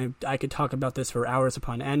 I could talk about this for hours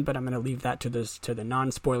upon end, but I'm gonna leave that to the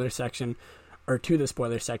non-spoiler section, or to the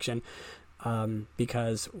spoiler section.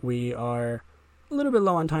 Because we are a little bit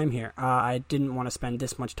low on time here. I didn't want to spend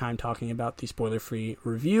this much time talking about the spoiler-free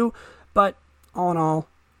review, but all in all,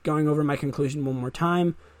 going over my conclusion one more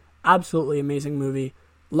time, absolutely amazing movie.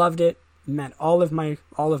 Loved it. Met all of my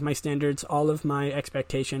standards, all of my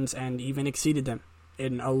expectations, and even exceeded them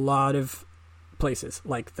in a lot of places,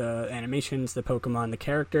 like the animations, the Pokemon, the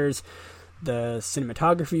characters, the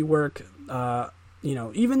cinematography work,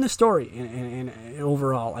 even the story, and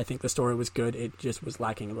overall, I think the story was good. It just was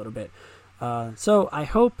lacking a little bit. So I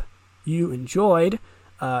hope you enjoyed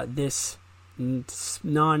this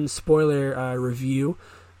non-spoiler review.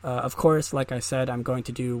 Of course, like I said, I'm going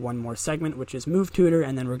to do one more segment, which is Move Tutor,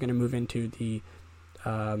 and then we're going to move into the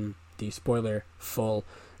spoiler full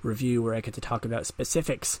review, where I get to talk about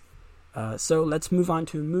specifics. So let's move on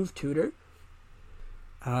to Move Tutor.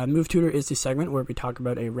 Move Tutor is the segment where we talk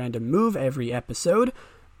about a random move every episode.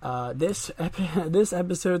 This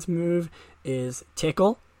episode's move is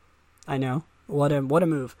Tickle. I know, what a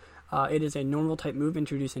move. It is a normal type move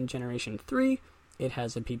introduced in Generation 3. It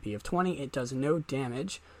has a PP of 20. It does no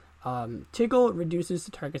damage. Tickle reduces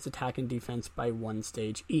the target's attack and defense by 1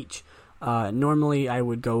 stage each. Normally I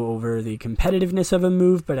would go over the competitiveness of a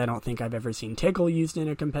move, but I don't think I've ever seen Tickle used in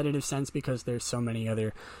a competitive sense, because there's so many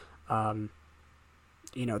other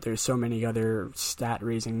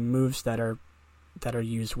stat-raising moves that are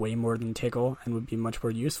used way more than Tickle and would be much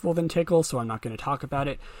more useful than Tickle, so I'm not going to talk about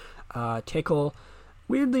it. Tickle,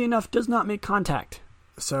 weirdly enough, does not make contact.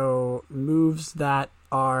 So moves that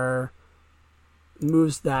are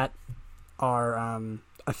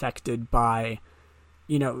affected by,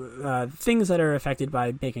 things that are affected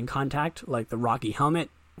by making contact, like the Rocky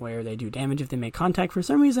Helmet, where they do damage if they make contact. For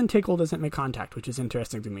some reason, Tickle doesn't make contact, which is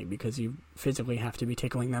interesting to me, because you physically have to be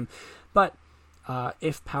tickling them. But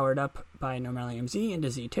if powered up by Normalium MZ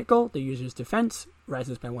into Z Tickle, the user's defense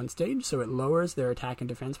rises by 1 stage, so it lowers their attack and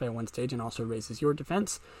defense by 1 stage and also raises your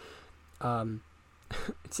defense. Some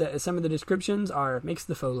of the descriptions are: makes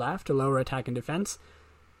the foe laugh to lower attack and defense.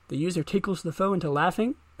 The user tickles the foe into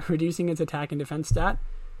laughing, reducing its attack and defense stat.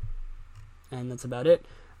 And that's about it.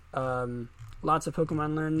 Lots of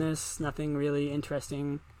Pokemon learn this. Nothing really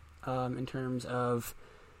interesting in terms of,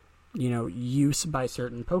 use by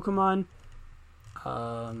certain Pokemon.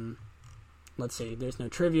 Let's see. There's no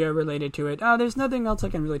trivia related to it. There's nothing else I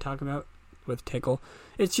can really talk about. with Tickle.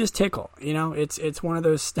 It's just Tickle, you know. It's one of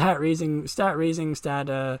those decreasing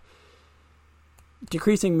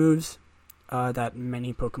moves that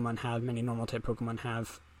many Pokemon have, many normal type Pokemon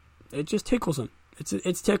have. It just tickles them.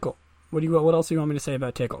 It's Tickle. What else do you want me to say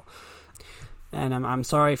about Tickle? And I'm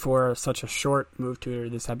sorry for such a short move to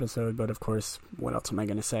this episode, but of course, what else am I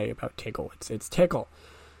going to say about Tickle? It's Tickle.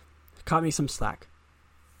 Cut me some slack.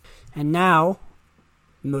 And now,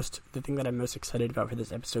 the thing that I'm most excited about for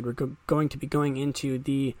this episode, we're going to be going into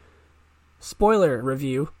the spoiler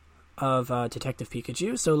review of Detective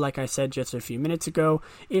Pikachu. So like I said just a few minutes ago,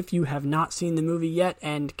 if you have not seen the movie yet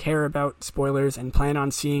and care about spoilers and plan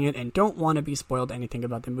on seeing it and don't want to be spoiled anything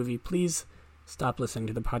about the movie, please stop listening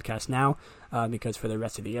to the podcast now, because for the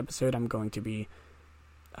rest of the episode I'm going to be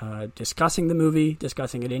discussing the movie,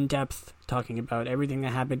 discussing it in depth, talking about everything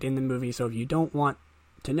that happened in the movie. So if you don't want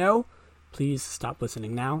to know, please stop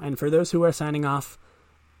listening now. And for those who are signing off,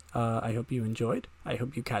 I hope you enjoyed. I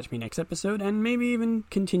hope you catch me next episode, and maybe even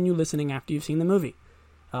continue listening after you've seen the movie.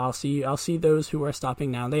 I'll see those who are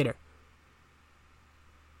stopping now later.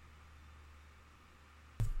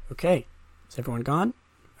 Okay, is everyone gone?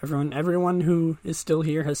 Everyone who is still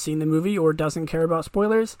here has seen the movie or doesn't care about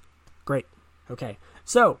spoilers? Great. Okay,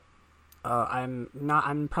 so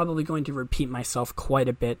I'm probably going to repeat myself quite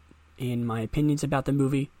a bit in my opinions about the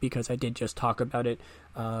movie because I did just talk about it.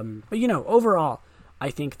 But you know, overall, I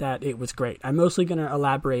think that it was great. I'm mostly going to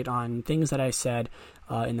elaborate on things that I said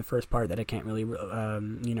in the first part that I can't really,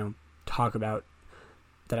 talk about,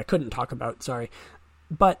 that I couldn't talk about, sorry.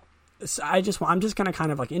 But I'm just going to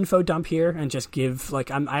kind of like info dump here and just give,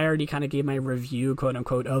 I already kind of gave my review, quote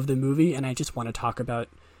unquote, of the movie, and I just want to talk about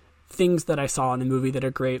things that I saw in the movie that are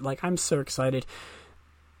great. Like, I'm so excited.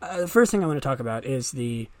 The first thing I want to talk about is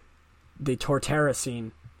the Torterra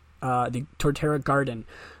scene, the Torterra garden.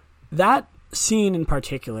 That scene in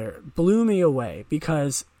particular blew me away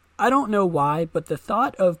because I don't know why, but the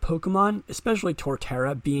thought of Pokemon, especially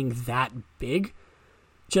Torterra, being that big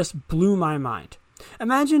just blew my mind.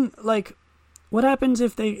 Imagine, what happens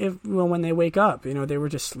when they wake up? You know, they were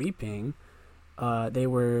just sleeping. They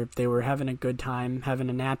were having a good time, having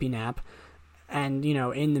a nappy nap. And, you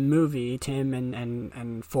know, in the movie, Tim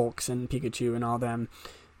and Folks and Pikachu and all them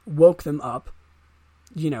woke them up,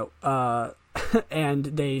 you know, and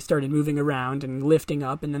they started moving around and lifting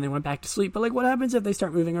up, and then they went back to sleep. But, what happens if they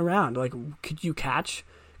start moving around? Could you catch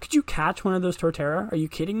one of those Torterra? Are you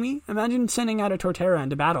kidding me? Imagine sending out a Torterra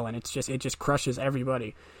into battle, and it just crushes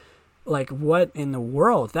everybody. What in the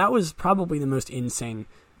world? That was probably the most insane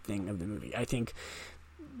thing of the movie. I think,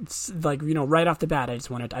 right off the bat, I just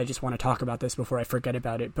want to talk about this before I forget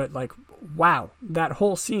about it. But wow, that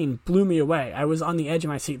whole scene blew me away. I was on the edge of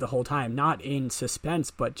my seat the whole time, not in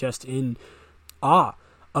suspense, but just in awe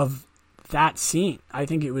of that scene. I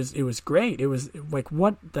think it was great. It was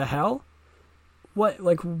what the hell? What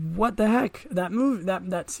the heck?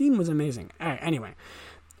 That scene was amazing. All right, anyway,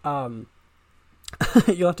 you'll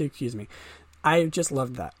have to excuse me. I just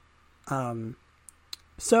loved that.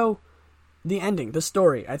 So the ending, the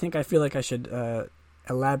story, I feel like I should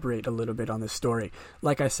elaborate a little bit on the story.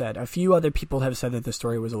 Like I said, a few other people have said that the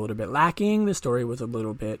story was a little bit lacking. The story was a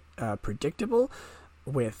little bit predictable,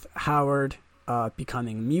 with Howard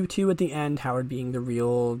becoming Mewtwo at the end, Howard being the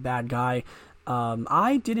real bad guy.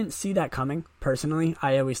 I didn't see that coming, personally.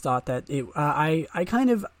 I always thought that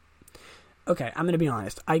okay, I'm going to be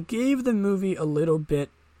honest. I gave the movie a little bit,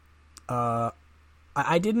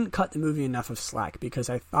 I didn't cut the movie enough of slack because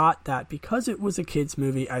I thought that because it was a kid's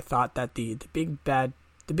movie, I thought that the big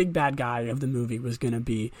bad guy of the movie was going to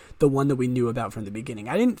be the one that we knew about from the beginning.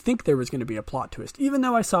 I didn't think there was going to be a plot twist. Even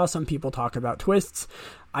though I saw some people talk about twists,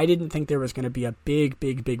 I didn't think there was going to be a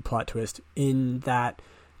big plot twist in that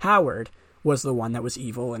Howard was the one that was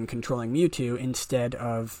evil and controlling Mewtwo instead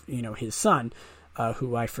of, you know, his son,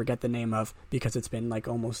 who I forget the name of because it's been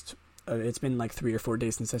it's been 3 or 4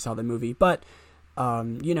 days since I saw the movie. But,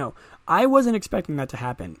 you know, I wasn't expecting that to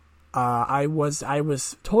happen. I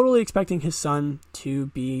was totally expecting his son to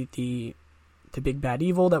be the big bad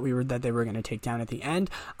evil that they were going to take down at the end.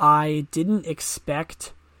 I didn't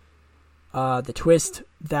expect the twist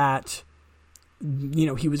that, you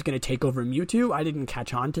know, he was going to take over Mewtwo. I didn't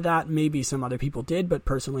catch on to that. Maybe some other people did, but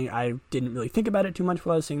personally, I didn't really think about it too much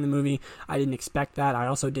while I was seeing the movie. I didn't expect that. I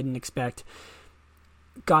also didn't expect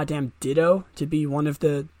goddamn Ditto to be one of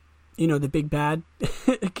the, you know, the big bad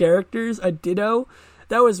characters. A Ditto.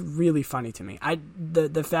 That was really funny to me.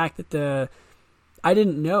 The fact that I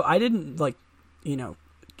didn't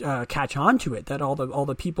catch on to it, that all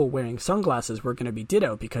the people wearing sunglasses were going to be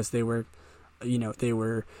Ditto because they were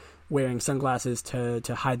wearing sunglasses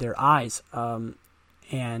to hide their eyes.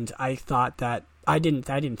 and I thought that I didn't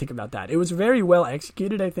think about that. It was very well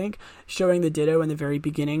executed, I think, showing the Ditto in the very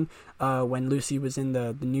beginning when Lucy was in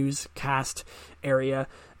the newscast area,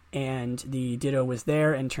 and the Ditto was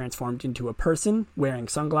there and transformed into a person wearing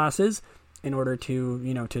sunglasses in order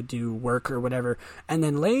to, to do work or whatever. And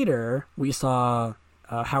then later we saw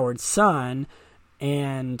Howard's son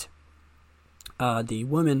and the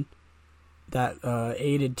woman that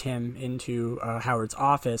aided Tim into Howard's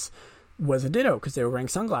office was a Ditto because they were wearing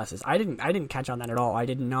sunglasses. I didn't catch on that at all. I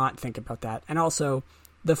did not think about that. And also,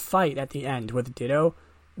 the fight at the end with Ditto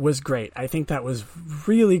was great. I think that was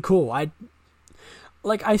really cool. I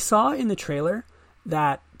saw in the trailer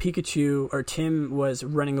that Pikachu or Tim was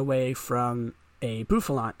running away from a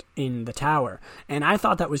Bouffalant in the tower, and I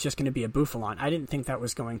thought that was just going to be a Bouffalant. I didn't think that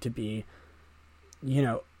was going to be,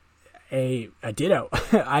 a Ditto.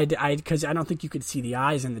 Because I don't think you could see the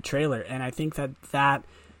eyes in the trailer, and I think that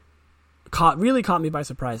really caught me by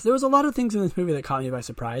surprise. There was a lot of things in this movie that caught me by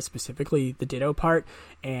surprise, specifically the Ditto part,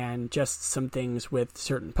 and just some things with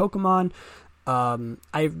certain Pokemon.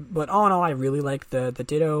 But all in all, I really liked the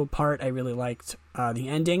Ditto part. I really liked the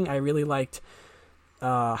ending. I really liked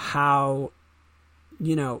how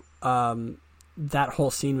that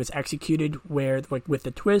whole scene was executed, where with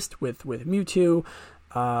the twist with Mewtwo.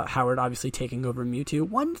 Howard obviously taking over Mewtwo.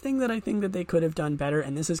 One thing that I think that they could have done better,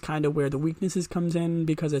 and this is kind of where the weaknesses comes in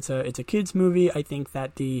because it's a kids movie. I think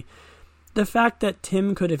that the fact that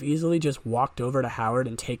Tim could have easily just walked over to Howard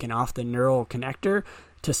and taken off the neural connector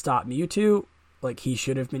to stop Mewtwo, he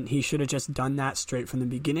should have just done that straight from the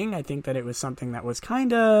beginning. I think that it was something that was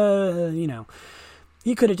kind of,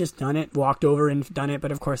 he could have just done it, walked over and done it,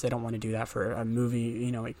 but of course they don't want to do that for a movie.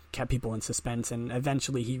 It kept people in suspense, and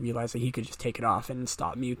eventually he realized that he could just take it off and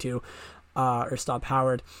stop Mewtwo, or stop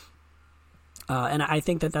Howard. And I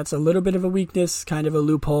think that that's a little bit of a weakness, kind of a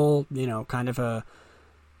loophole, kind of a,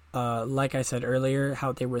 like I said earlier,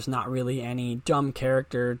 how there was not really any dumb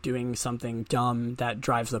character doing something dumb that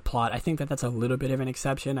drives the plot. I think that that's a little bit of an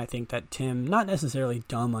exception. I think that Tim, not necessarily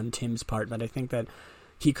dumb on Tim's part, but I think that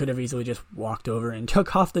he could have easily just walked over and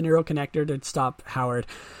took off the neural connector to stop Howard.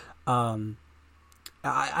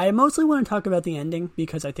 I mostly want to talk about the ending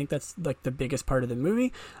because I think that's the biggest part of the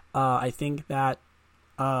movie. I think that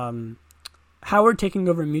Howard taking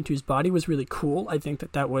over Mewtwo's body was really cool. I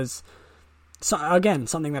think that was, again,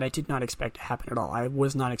 something that I did not expect to happen at all. I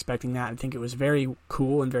was not expecting that. I think it was very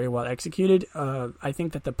cool and very well executed. I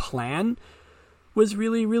think that the plan was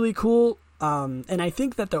really, really cool. And I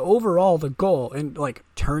think that the goal in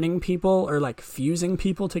turning people or fusing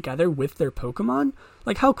people together with their Pokemon,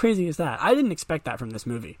 how crazy is that? I didn't expect that from this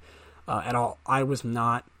movie at all. I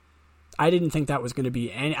didn't think that was going to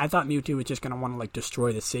be I thought Mewtwo was just going to want to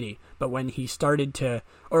destroy the city. But when he started to,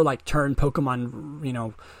 or turn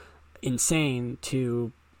Pokemon, insane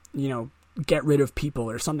to, get rid of people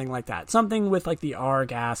or something like that. Something with the R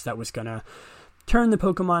gas that was going to turn the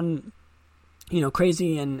Pokemon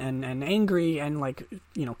crazy and angry and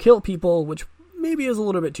kill people, which maybe is a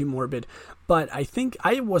little bit too morbid, but I think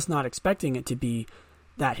I was not expecting it to be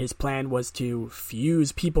that his plan was to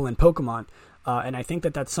fuse people and Pokemon. And I think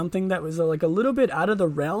that that's something that was a little bit out of the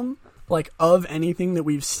realm, of anything that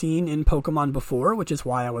we've seen in Pokemon before, which is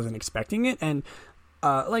why I wasn't expecting it. And,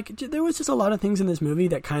 there was just a lot of things in this movie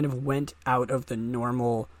that kind of went out of the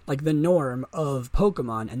normal, the norm of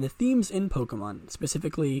Pokemon and the themes in Pokemon,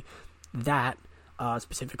 specifically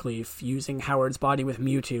fusing Howard's body with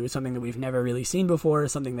Mewtwo, something that we've never really seen before,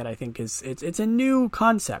 something that I think it's a new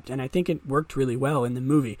concept, and I think it worked really well in the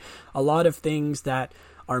movie. A lot of things that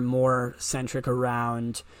are more centric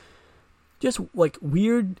around just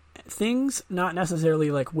weird things, not necessarily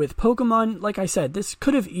with Pokemon. Like I said, this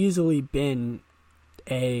could have easily been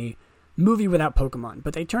a movie without Pokemon,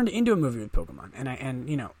 but they turned it into a movie with Pokemon, and I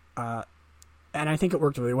think it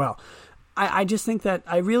worked really well. I just think that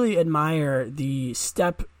I really admire the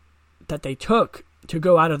step that they took to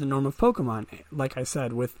go out of the norm of Pokemon. Like I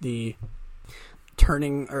said, with the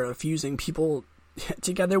turning or fusing people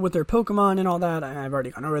together with their Pokemon and all that. I've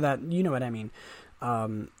already gone over that. You know what I mean.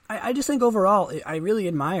 I just think overall, I really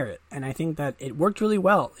admire it. And I think that it worked really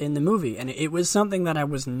well in the movie. And it was something that I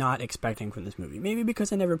was not expecting from this movie. Maybe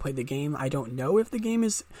because I never played the game. I don't know if the game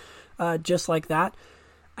is just like that.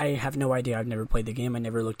 I have no idea. I've never played the game. I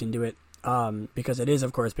never looked into it. Because it is,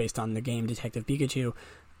 of course, based on the game Detective Pikachu.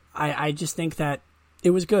 I just think that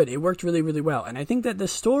it was good. It worked really, really well. And I think that the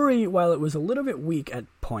story, while it was a little bit weak at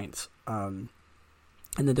points, and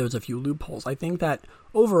that there was a few loopholes, I think that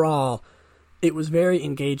overall it was very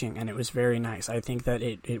engaging and it was very nice. I think that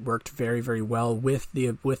it worked very, very well with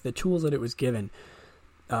the tools that it was given.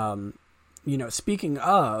 Speaking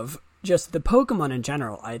of just the Pokemon in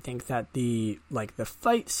general, I think that the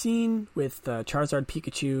fight scene with Charizard,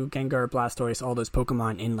 Pikachu, Gengar, Blastoise, all those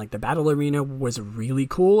Pokemon in like the battle arena was really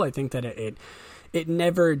cool. I think that it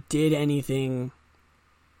never did anything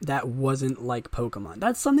that wasn't like Pokemon.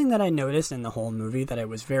 That's something that I noticed in the whole movie that I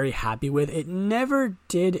was very happy with. It never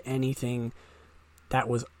did anything that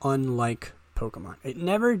was unlike Pokemon. It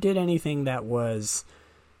never did anything that was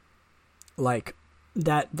like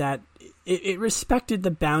that it respected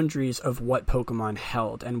the boundaries of what Pokemon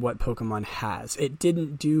held and what Pokemon has. It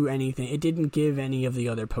didn't do anything. It didn't give any of the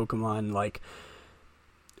other Pokemon like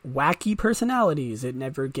wacky personalities. It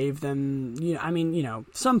never gave them,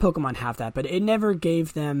 some Pokemon have that, but it never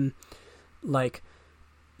gave them like,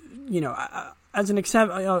 as an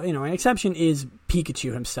exception is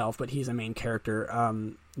Pikachu himself, but he's a main character.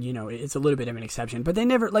 It's a little bit of an exception, but they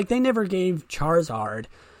never gave Charizard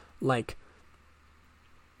like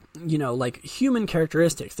human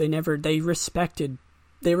characteristics. They respected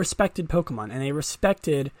Pokemon, and they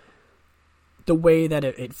respected the way that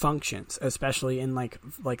it functions, especially in like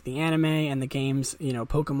the anime and the games.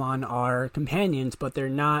 Pokemon are companions, but they're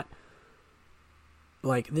not,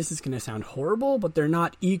 like, this is going to sound horrible, but they're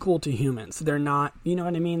not equal to humans. They're not, you know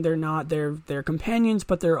what I mean? They're companions,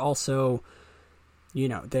 but they're also, they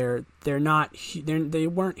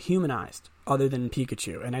weren't humanized other than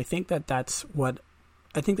Pikachu. And I think that's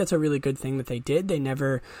a really good thing that they did. They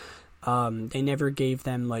never gave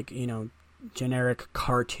them like, generic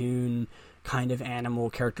cartoon kind of animal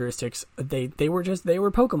characteristics. They were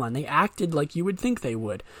Pokemon. They acted like you would think they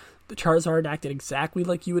would. The Charizard acted exactly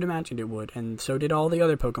like you would imagine it would, and so did all the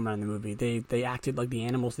other Pokemon in the movie. They acted like the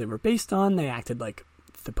animals they were based on. They acted like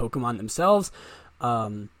the Pokemon themselves.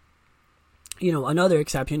 Another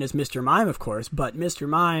exception is Mr. Mime, of course, but Mr.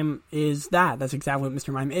 Mime is that. That's exactly what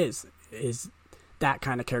Mr. Mime is that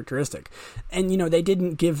kind of characteristic. And, they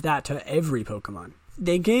didn't give that to every Pokemon.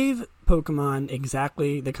 They gave Pokemon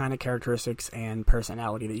exactly the kind of characteristics and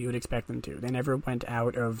personality that you would expect them to. They never went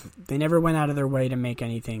out of their way to make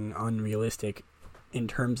anything unrealistic in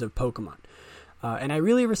terms of Pokemon. And I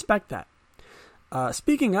really respect that.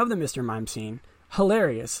 Speaking of the Mr. Mime scene,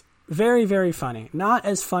 hilarious. Very, very funny. Not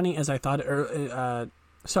as funny as I thought.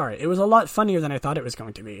 It was a lot funnier than I thought it was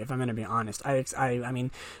going to be, if I'm going to be honest. I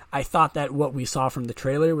thought that what we saw from the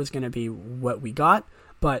trailer was going to be what we got,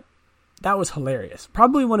 but that was hilarious.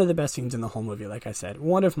 Probably one of the best scenes in the whole movie, like I said.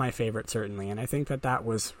 One of my favorites, certainly, and I think that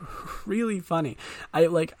was really funny. I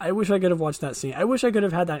wish I could have watched that scene. I wish I could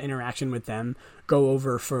have had that interaction with them go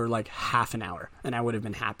over for like half an hour, and I would have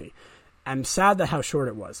been happy. I'm sad that how short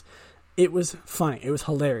it was. It was funny. It was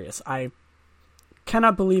hilarious. I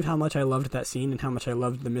cannot believe how much I loved that scene and how much I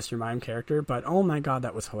loved the Mr. Mime character, but oh my god,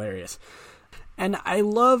 that was hilarious. And I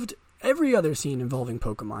loved every other scene involving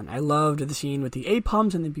Pokemon. I loved the scene with the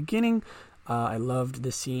Apums in the beginning. I loved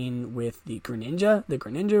the scene with the Greninja. The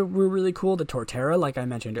Greninja were really cool. The Torterra, like I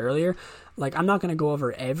mentioned earlier. Like, I'm not going to go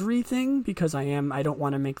over everything because I don't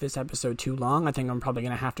want to make this episode too long. I think I'm probably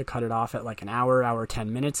going to have to cut it off at like an hour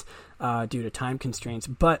 10 minutes due to time constraints.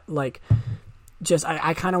 But like, just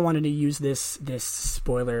I kind of wanted to use this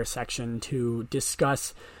spoiler section to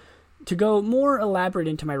go more elaborate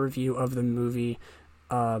into my review of the movie.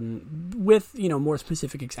 With more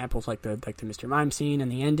specific examples like the Mr. Mime scene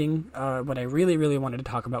and the ending. What I really, really wanted to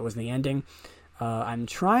talk about was the ending. I'm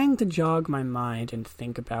trying to jog my mind and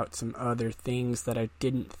think about some other things that I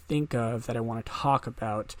didn't think of that I want to talk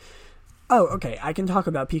about. Oh, okay, I can talk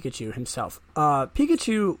about Pikachu himself.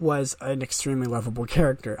 Pikachu was an extremely lovable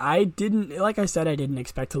character. I didn't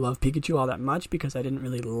expect to love Pikachu all that much because I didn't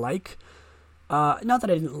really like... not that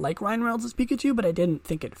I didn't like Ryan Reynolds' Pikachu, but I didn't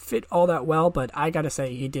think it fit all that well, but I gotta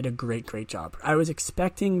say, he did a great, great job. I was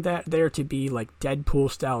expecting that there to be, like,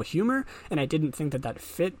 Deadpool-style humor, and I didn't think that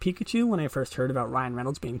fit Pikachu when I first heard about Ryan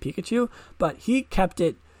Reynolds being Pikachu, but he kept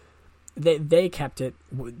it, they kept it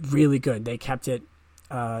really good. They kept it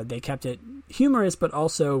humorous, but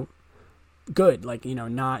also good, like,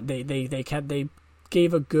 they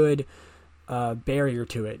gave a good... barrier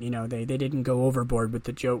to it. They didn't go overboard with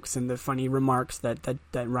the jokes and the funny remarks that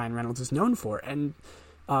Ryan Reynolds is known for, and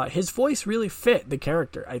his voice really fit the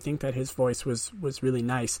character. I think that his voice was really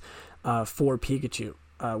nice for Pikachu,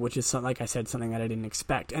 which is, like I said, something that I didn't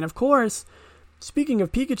expect. And of course, speaking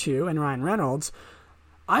of Pikachu and Ryan Reynolds,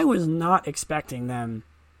 I was not expecting them,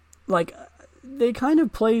 like, they kind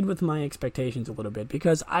of played with my expectations a little bit,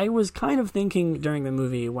 because I was kind of thinking during the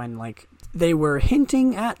movie when, like, they were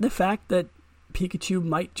hinting at the fact that Pikachu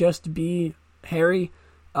might just be Harry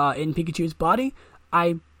in Pikachu's body.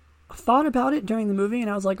 I thought about it during the movie, and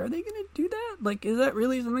I was like, are they going to do that? Like, is that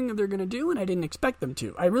really something that they're going to do? And I didn't expect them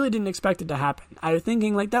to. I really didn't expect it to happen. I was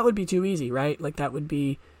thinking, like, that would be too easy, right? Like, that would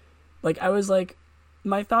be, like, I was like,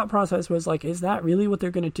 my thought process was like, is that really what they're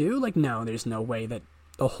going to do? Like, no, there's no way that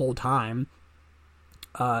the whole time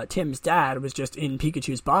Tim's dad was just in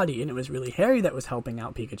Pikachu's body, and it was really Harry that was helping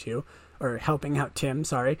out Pikachu, or helping out Tim,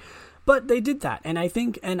 sorry. But they did that, and I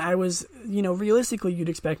think, and I was, realistically, you'd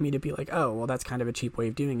expect me to be like, oh, well, that's kind of a cheap way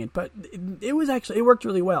of doing it, but it was actually, it worked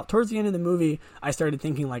really well. Towards the end of the movie, I started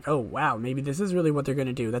thinking like, oh, wow, maybe this is really what they're going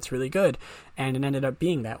to do. That's really good, and it ended up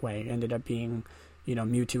being that way. It ended up being,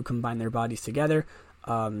 Mewtwo combined their bodies together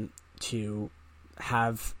to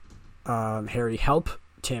have Harry help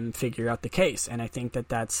Tim figure out the case, and I think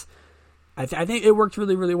that's I think it worked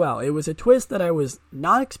really, really well. It was a twist that I was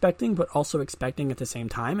not expecting, but also expecting at the same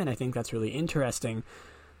time, and I think that's really interesting.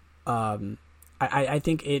 I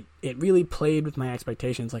think it really played with my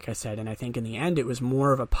expectations, like I said, and I think in the end it was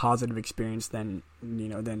more of a positive experience than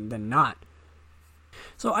not.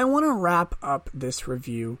 So I want to wrap up this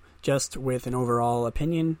review just with an overall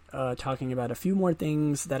opinion, talking about a few more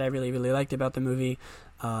things that I really, really liked about the movie.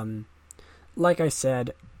 Like I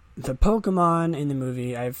said, the Pokemon in the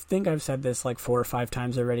movie, I think I've said this like 4 or 5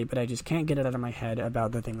 times already, but I just can't get it out of my head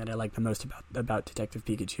about the thing that I like the most about Detective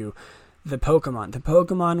Pikachu. The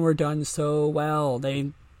Pokemon were done so well.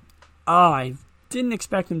 I didn't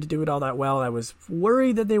expect them to do it all that well. I was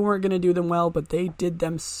worried that they weren't going to do them well, but they did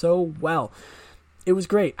them so well. It was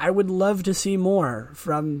great. I would love to see more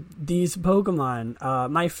from these Pokemon.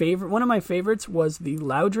 One of my favorites was the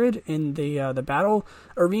Loudred in the battle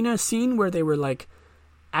arena scene where they were like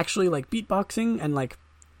actually like beatboxing and like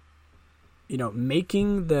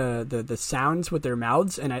making the sounds with their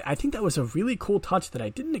mouths, and I think that was a really cool touch that I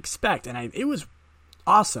didn't expect, and it was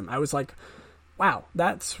awesome. I was like, wow,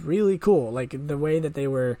 that's really cool. Like the way that they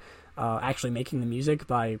were actually making the music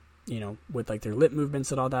by with like their lip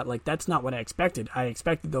movements and all that, like that's not what I expected. I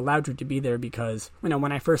expected the Loudred to be there because,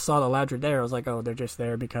 when I first saw the Loudred there, I was like, oh, they're just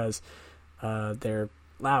there because they're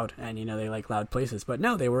loud and, they like loud places. But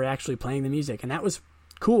no, they were actually playing the music, and that was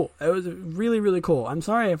cool. It was really, really cool. I'm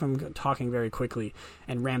sorry if I'm talking very quickly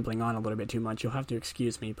and rambling on a little bit too much. You'll have to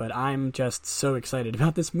excuse me, but I'm just so excited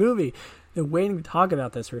about this movie. Been waiting to talk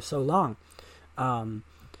about this for so long.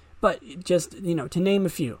 But just, to name a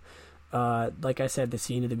few. Like I said, the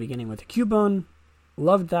scene at the beginning with the Cubone,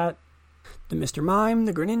 loved that. The Mr. Mime,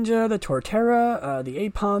 the Greninja, the Torterra, the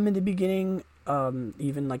Aipom in the beginning,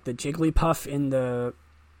 even like the Jigglypuff in the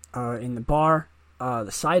bar,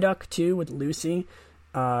 the Psyduck too with Lucy,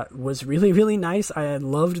 was really, really nice. I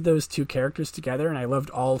loved those 2 characters together, and I loved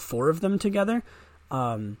all 4 of them together.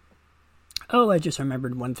 I just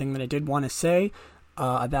remembered one thing that I did want to say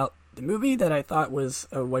about the movie that I thought was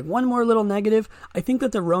like one more little negative. I think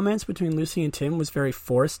that the romance between Lucy and Tim was very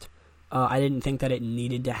forced. I didn't think that it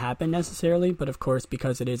needed to happen necessarily, but of course,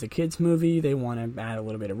 because it is a kids movie, they want to add a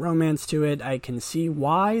little bit of romance to it. I can see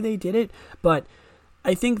why they did it, but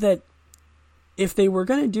I think that if they were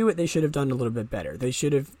going to do it, they should have done a little bit better. They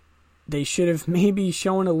should have maybe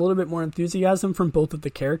shown a little bit more enthusiasm from both of the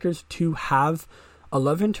characters to have a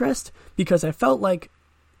love interest, because I felt like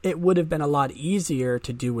it would have been a lot easier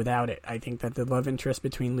to do without it. I think that the love interest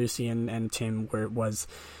between Lucy and Tim was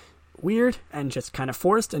weird and just kind of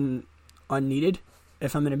forced and unneeded,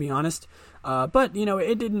 if I'm going to be honest. But,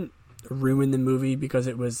 it didn't ruin the movie because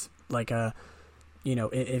it was like a,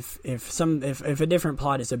 if a different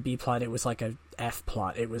plot is a B plot, it was like a F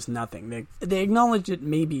plot. It was nothing. They acknowledged it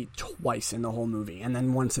maybe twice in the whole movie, and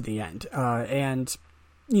then once at the end. And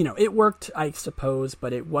it worked, I suppose,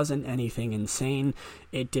 but it wasn't anything insane.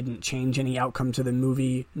 It didn't change any outcome to the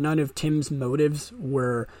movie. None of Tim's motives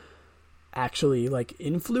were actually like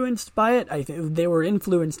influenced by it. I think they were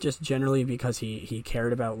influenced just generally because he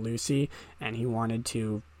cared about Lucy and he wanted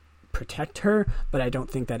to protect her, but I don't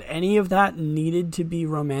think that any of that needed to be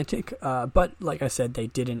romantic. But like I said, they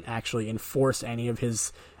didn't actually enforce any of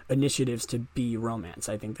his initiatives to be romance.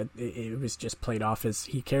 I think that it was just played off as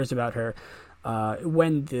he cares about her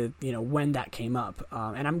when that came up,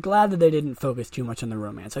 and I'm glad that they didn't focus too much on the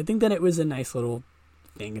romance. I think that it was a nice little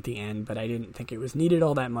thing at the end, but I didn't think it was needed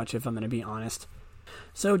all that much, if I'm going to be honest.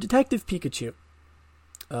 So Detective Pikachu,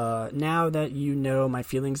 now that you know my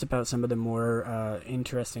feelings about some of the more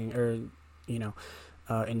interesting or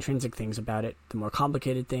intrinsic things about it, the more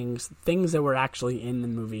complicated things that were actually in the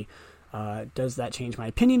movie, does that change my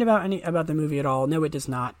opinion about the movie at all? No, it does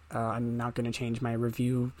not. I'm not going to change my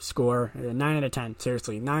review score. 9 out of 10.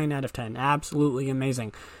 Seriously, 9 out of 10. Absolutely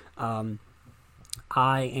amazing. I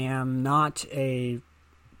am not a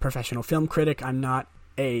professional film critic. I'm not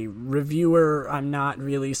a reviewer. I'm not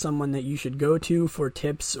really someone that you should go to for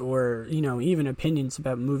tips or, even opinions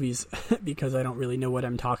about movies because I don't really know what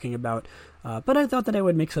I'm talking about. But I thought that I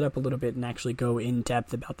would mix it up a little bit and actually go in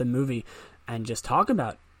depth about the movie and just talk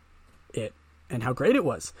about it and how great it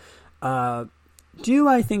was. Do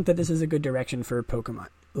I think that this is a good direction for Pokemon?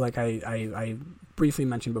 Like I briefly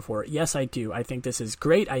mentioned before. Yes, I do. I think this is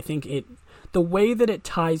great. I think the way that it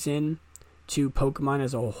ties in to Pokemon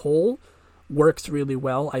as a whole works really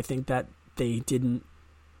well. I think that they didn't,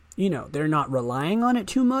 they're not relying on it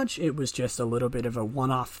too much. It was just a little bit of a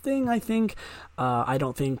one-off thing, I think.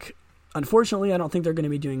 Unfortunately, I don't think they're going to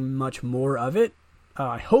be doing much more of it.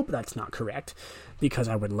 I hope that's not correct, because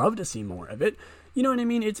I would love to see more of it. You know what I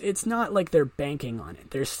mean? It's not like they're banking on it.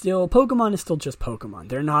 Pokemon is still just Pokemon.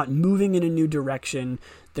 They're not moving in a new direction.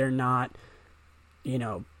 They're not,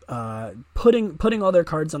 putting all their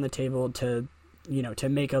cards on the table to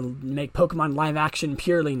make Pokemon live action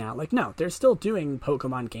purely now. Like, no, they're still doing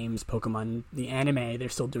Pokemon games, Pokemon the anime. They're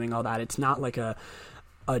still doing all that. It's not like a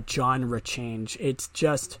genre change. It's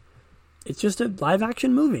just a live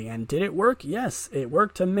action movie. And did it work? Yes, it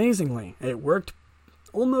worked amazingly. It worked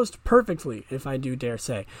almost perfectly, if I do dare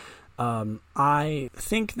say. I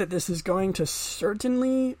think that this is going to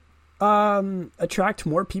certainly attract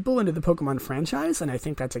more people into the Pokemon franchise, and I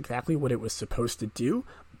think that's exactly what it was supposed to do.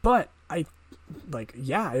 But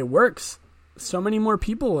it works. So many more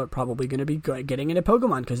people are probably going to be getting into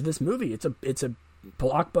Pokemon because of this movie. It's a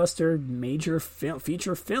blockbuster major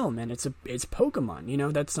feature film, and it's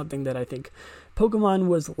Pokemon. That's something that I think Pokemon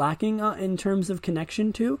was lacking in terms of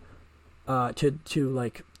connection to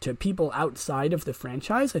people outside of the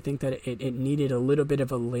franchise. I think that it needed a little bit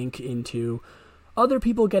of a link into other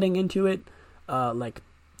people getting into it,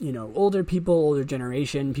 older people, older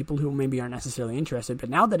generation, people who maybe aren't necessarily interested. But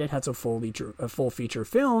now that it has a full feature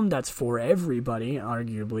film that's for everybody,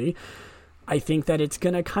 arguably, I think that it's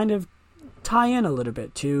going to kind of tie in a little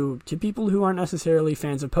bit to people who aren't necessarily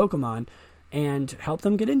fans of Pokemon and help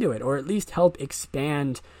them get into it, or at least help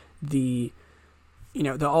expand the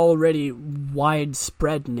already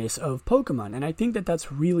widespreadness of Pokemon. And I think that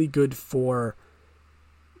that's really good for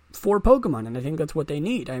Pokemon, and I think that's what they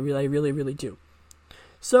need. I really, really, really do.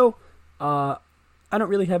 So, I don't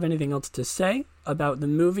really have anything else to say about the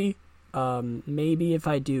movie. Maybe if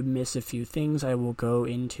I do miss a few things, I will go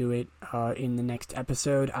into it in the next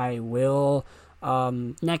episode. I will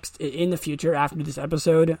next in the future after this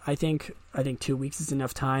episode. I think 2 weeks is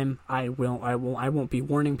enough time. I won't be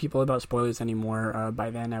warning people about spoilers anymore. By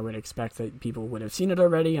then, I would expect that people would have seen it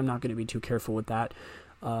already. I'm not going to be too careful with that.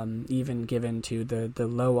 Even given to the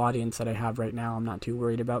low audience that I have right now, I'm not too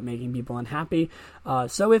worried about making people unhappy.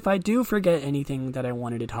 So if I do forget anything that I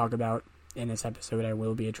wanted to talk about in this episode, I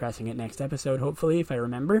will be addressing it next episode, hopefully, if I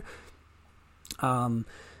remember. And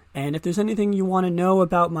if there's anything you want to know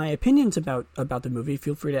about my opinions about the movie,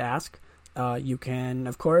 feel free to ask. You can,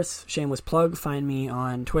 of course, shameless plug, find me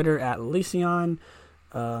on Twitter at Lilision.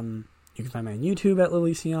 You can find me on YouTube at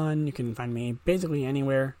Lilision. You can find me basically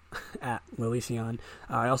anywhere at Lilision.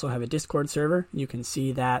 I also have a Discord server. You can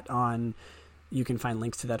see that you can find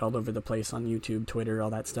links to that all over the place on YouTube, Twitter, all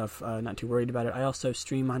that stuff. Not too worried about it. I also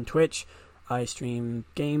stream on Twitch. I stream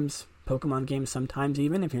games, Pokemon games sometimes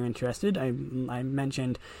even, if you're interested. I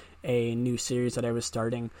mentioned a new series that I was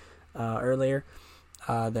starting earlier.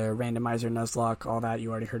 The Randomizer, Nuzlocke, all that.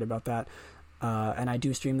 You already heard about that. And I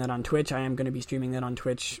do stream that on Twitch. I am going to be streaming that on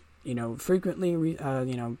Twitch, frequently,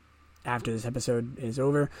 after this episode is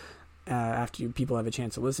over, after people have a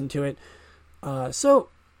chance to listen to it. So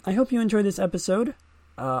I hope you enjoyed this episode.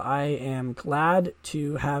 I am glad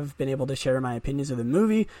to have been able to share my opinions of the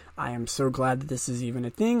movie. I am so glad that this is even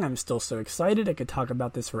a thing. I'm still so excited. I could talk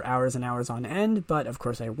about this for hours and hours on end, but of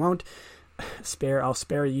course I won't. I'll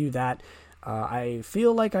spare you that. I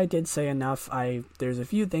feel like I did say enough. There's a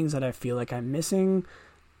few things that I feel like I'm missing,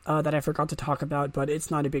 that I forgot to talk about, but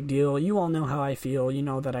it's not a big deal. You all know how I feel. You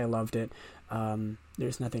know that I loved it.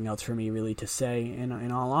 There's nothing else for me really to say,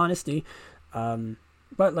 in all honesty.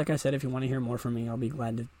 But like I said, if you want to hear more from me, I'll be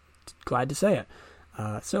glad to say it.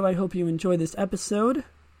 So I hope you enjoy this episode.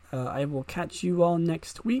 I will catch you all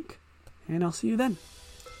next week, and I'll see you then.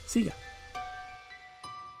 See ya.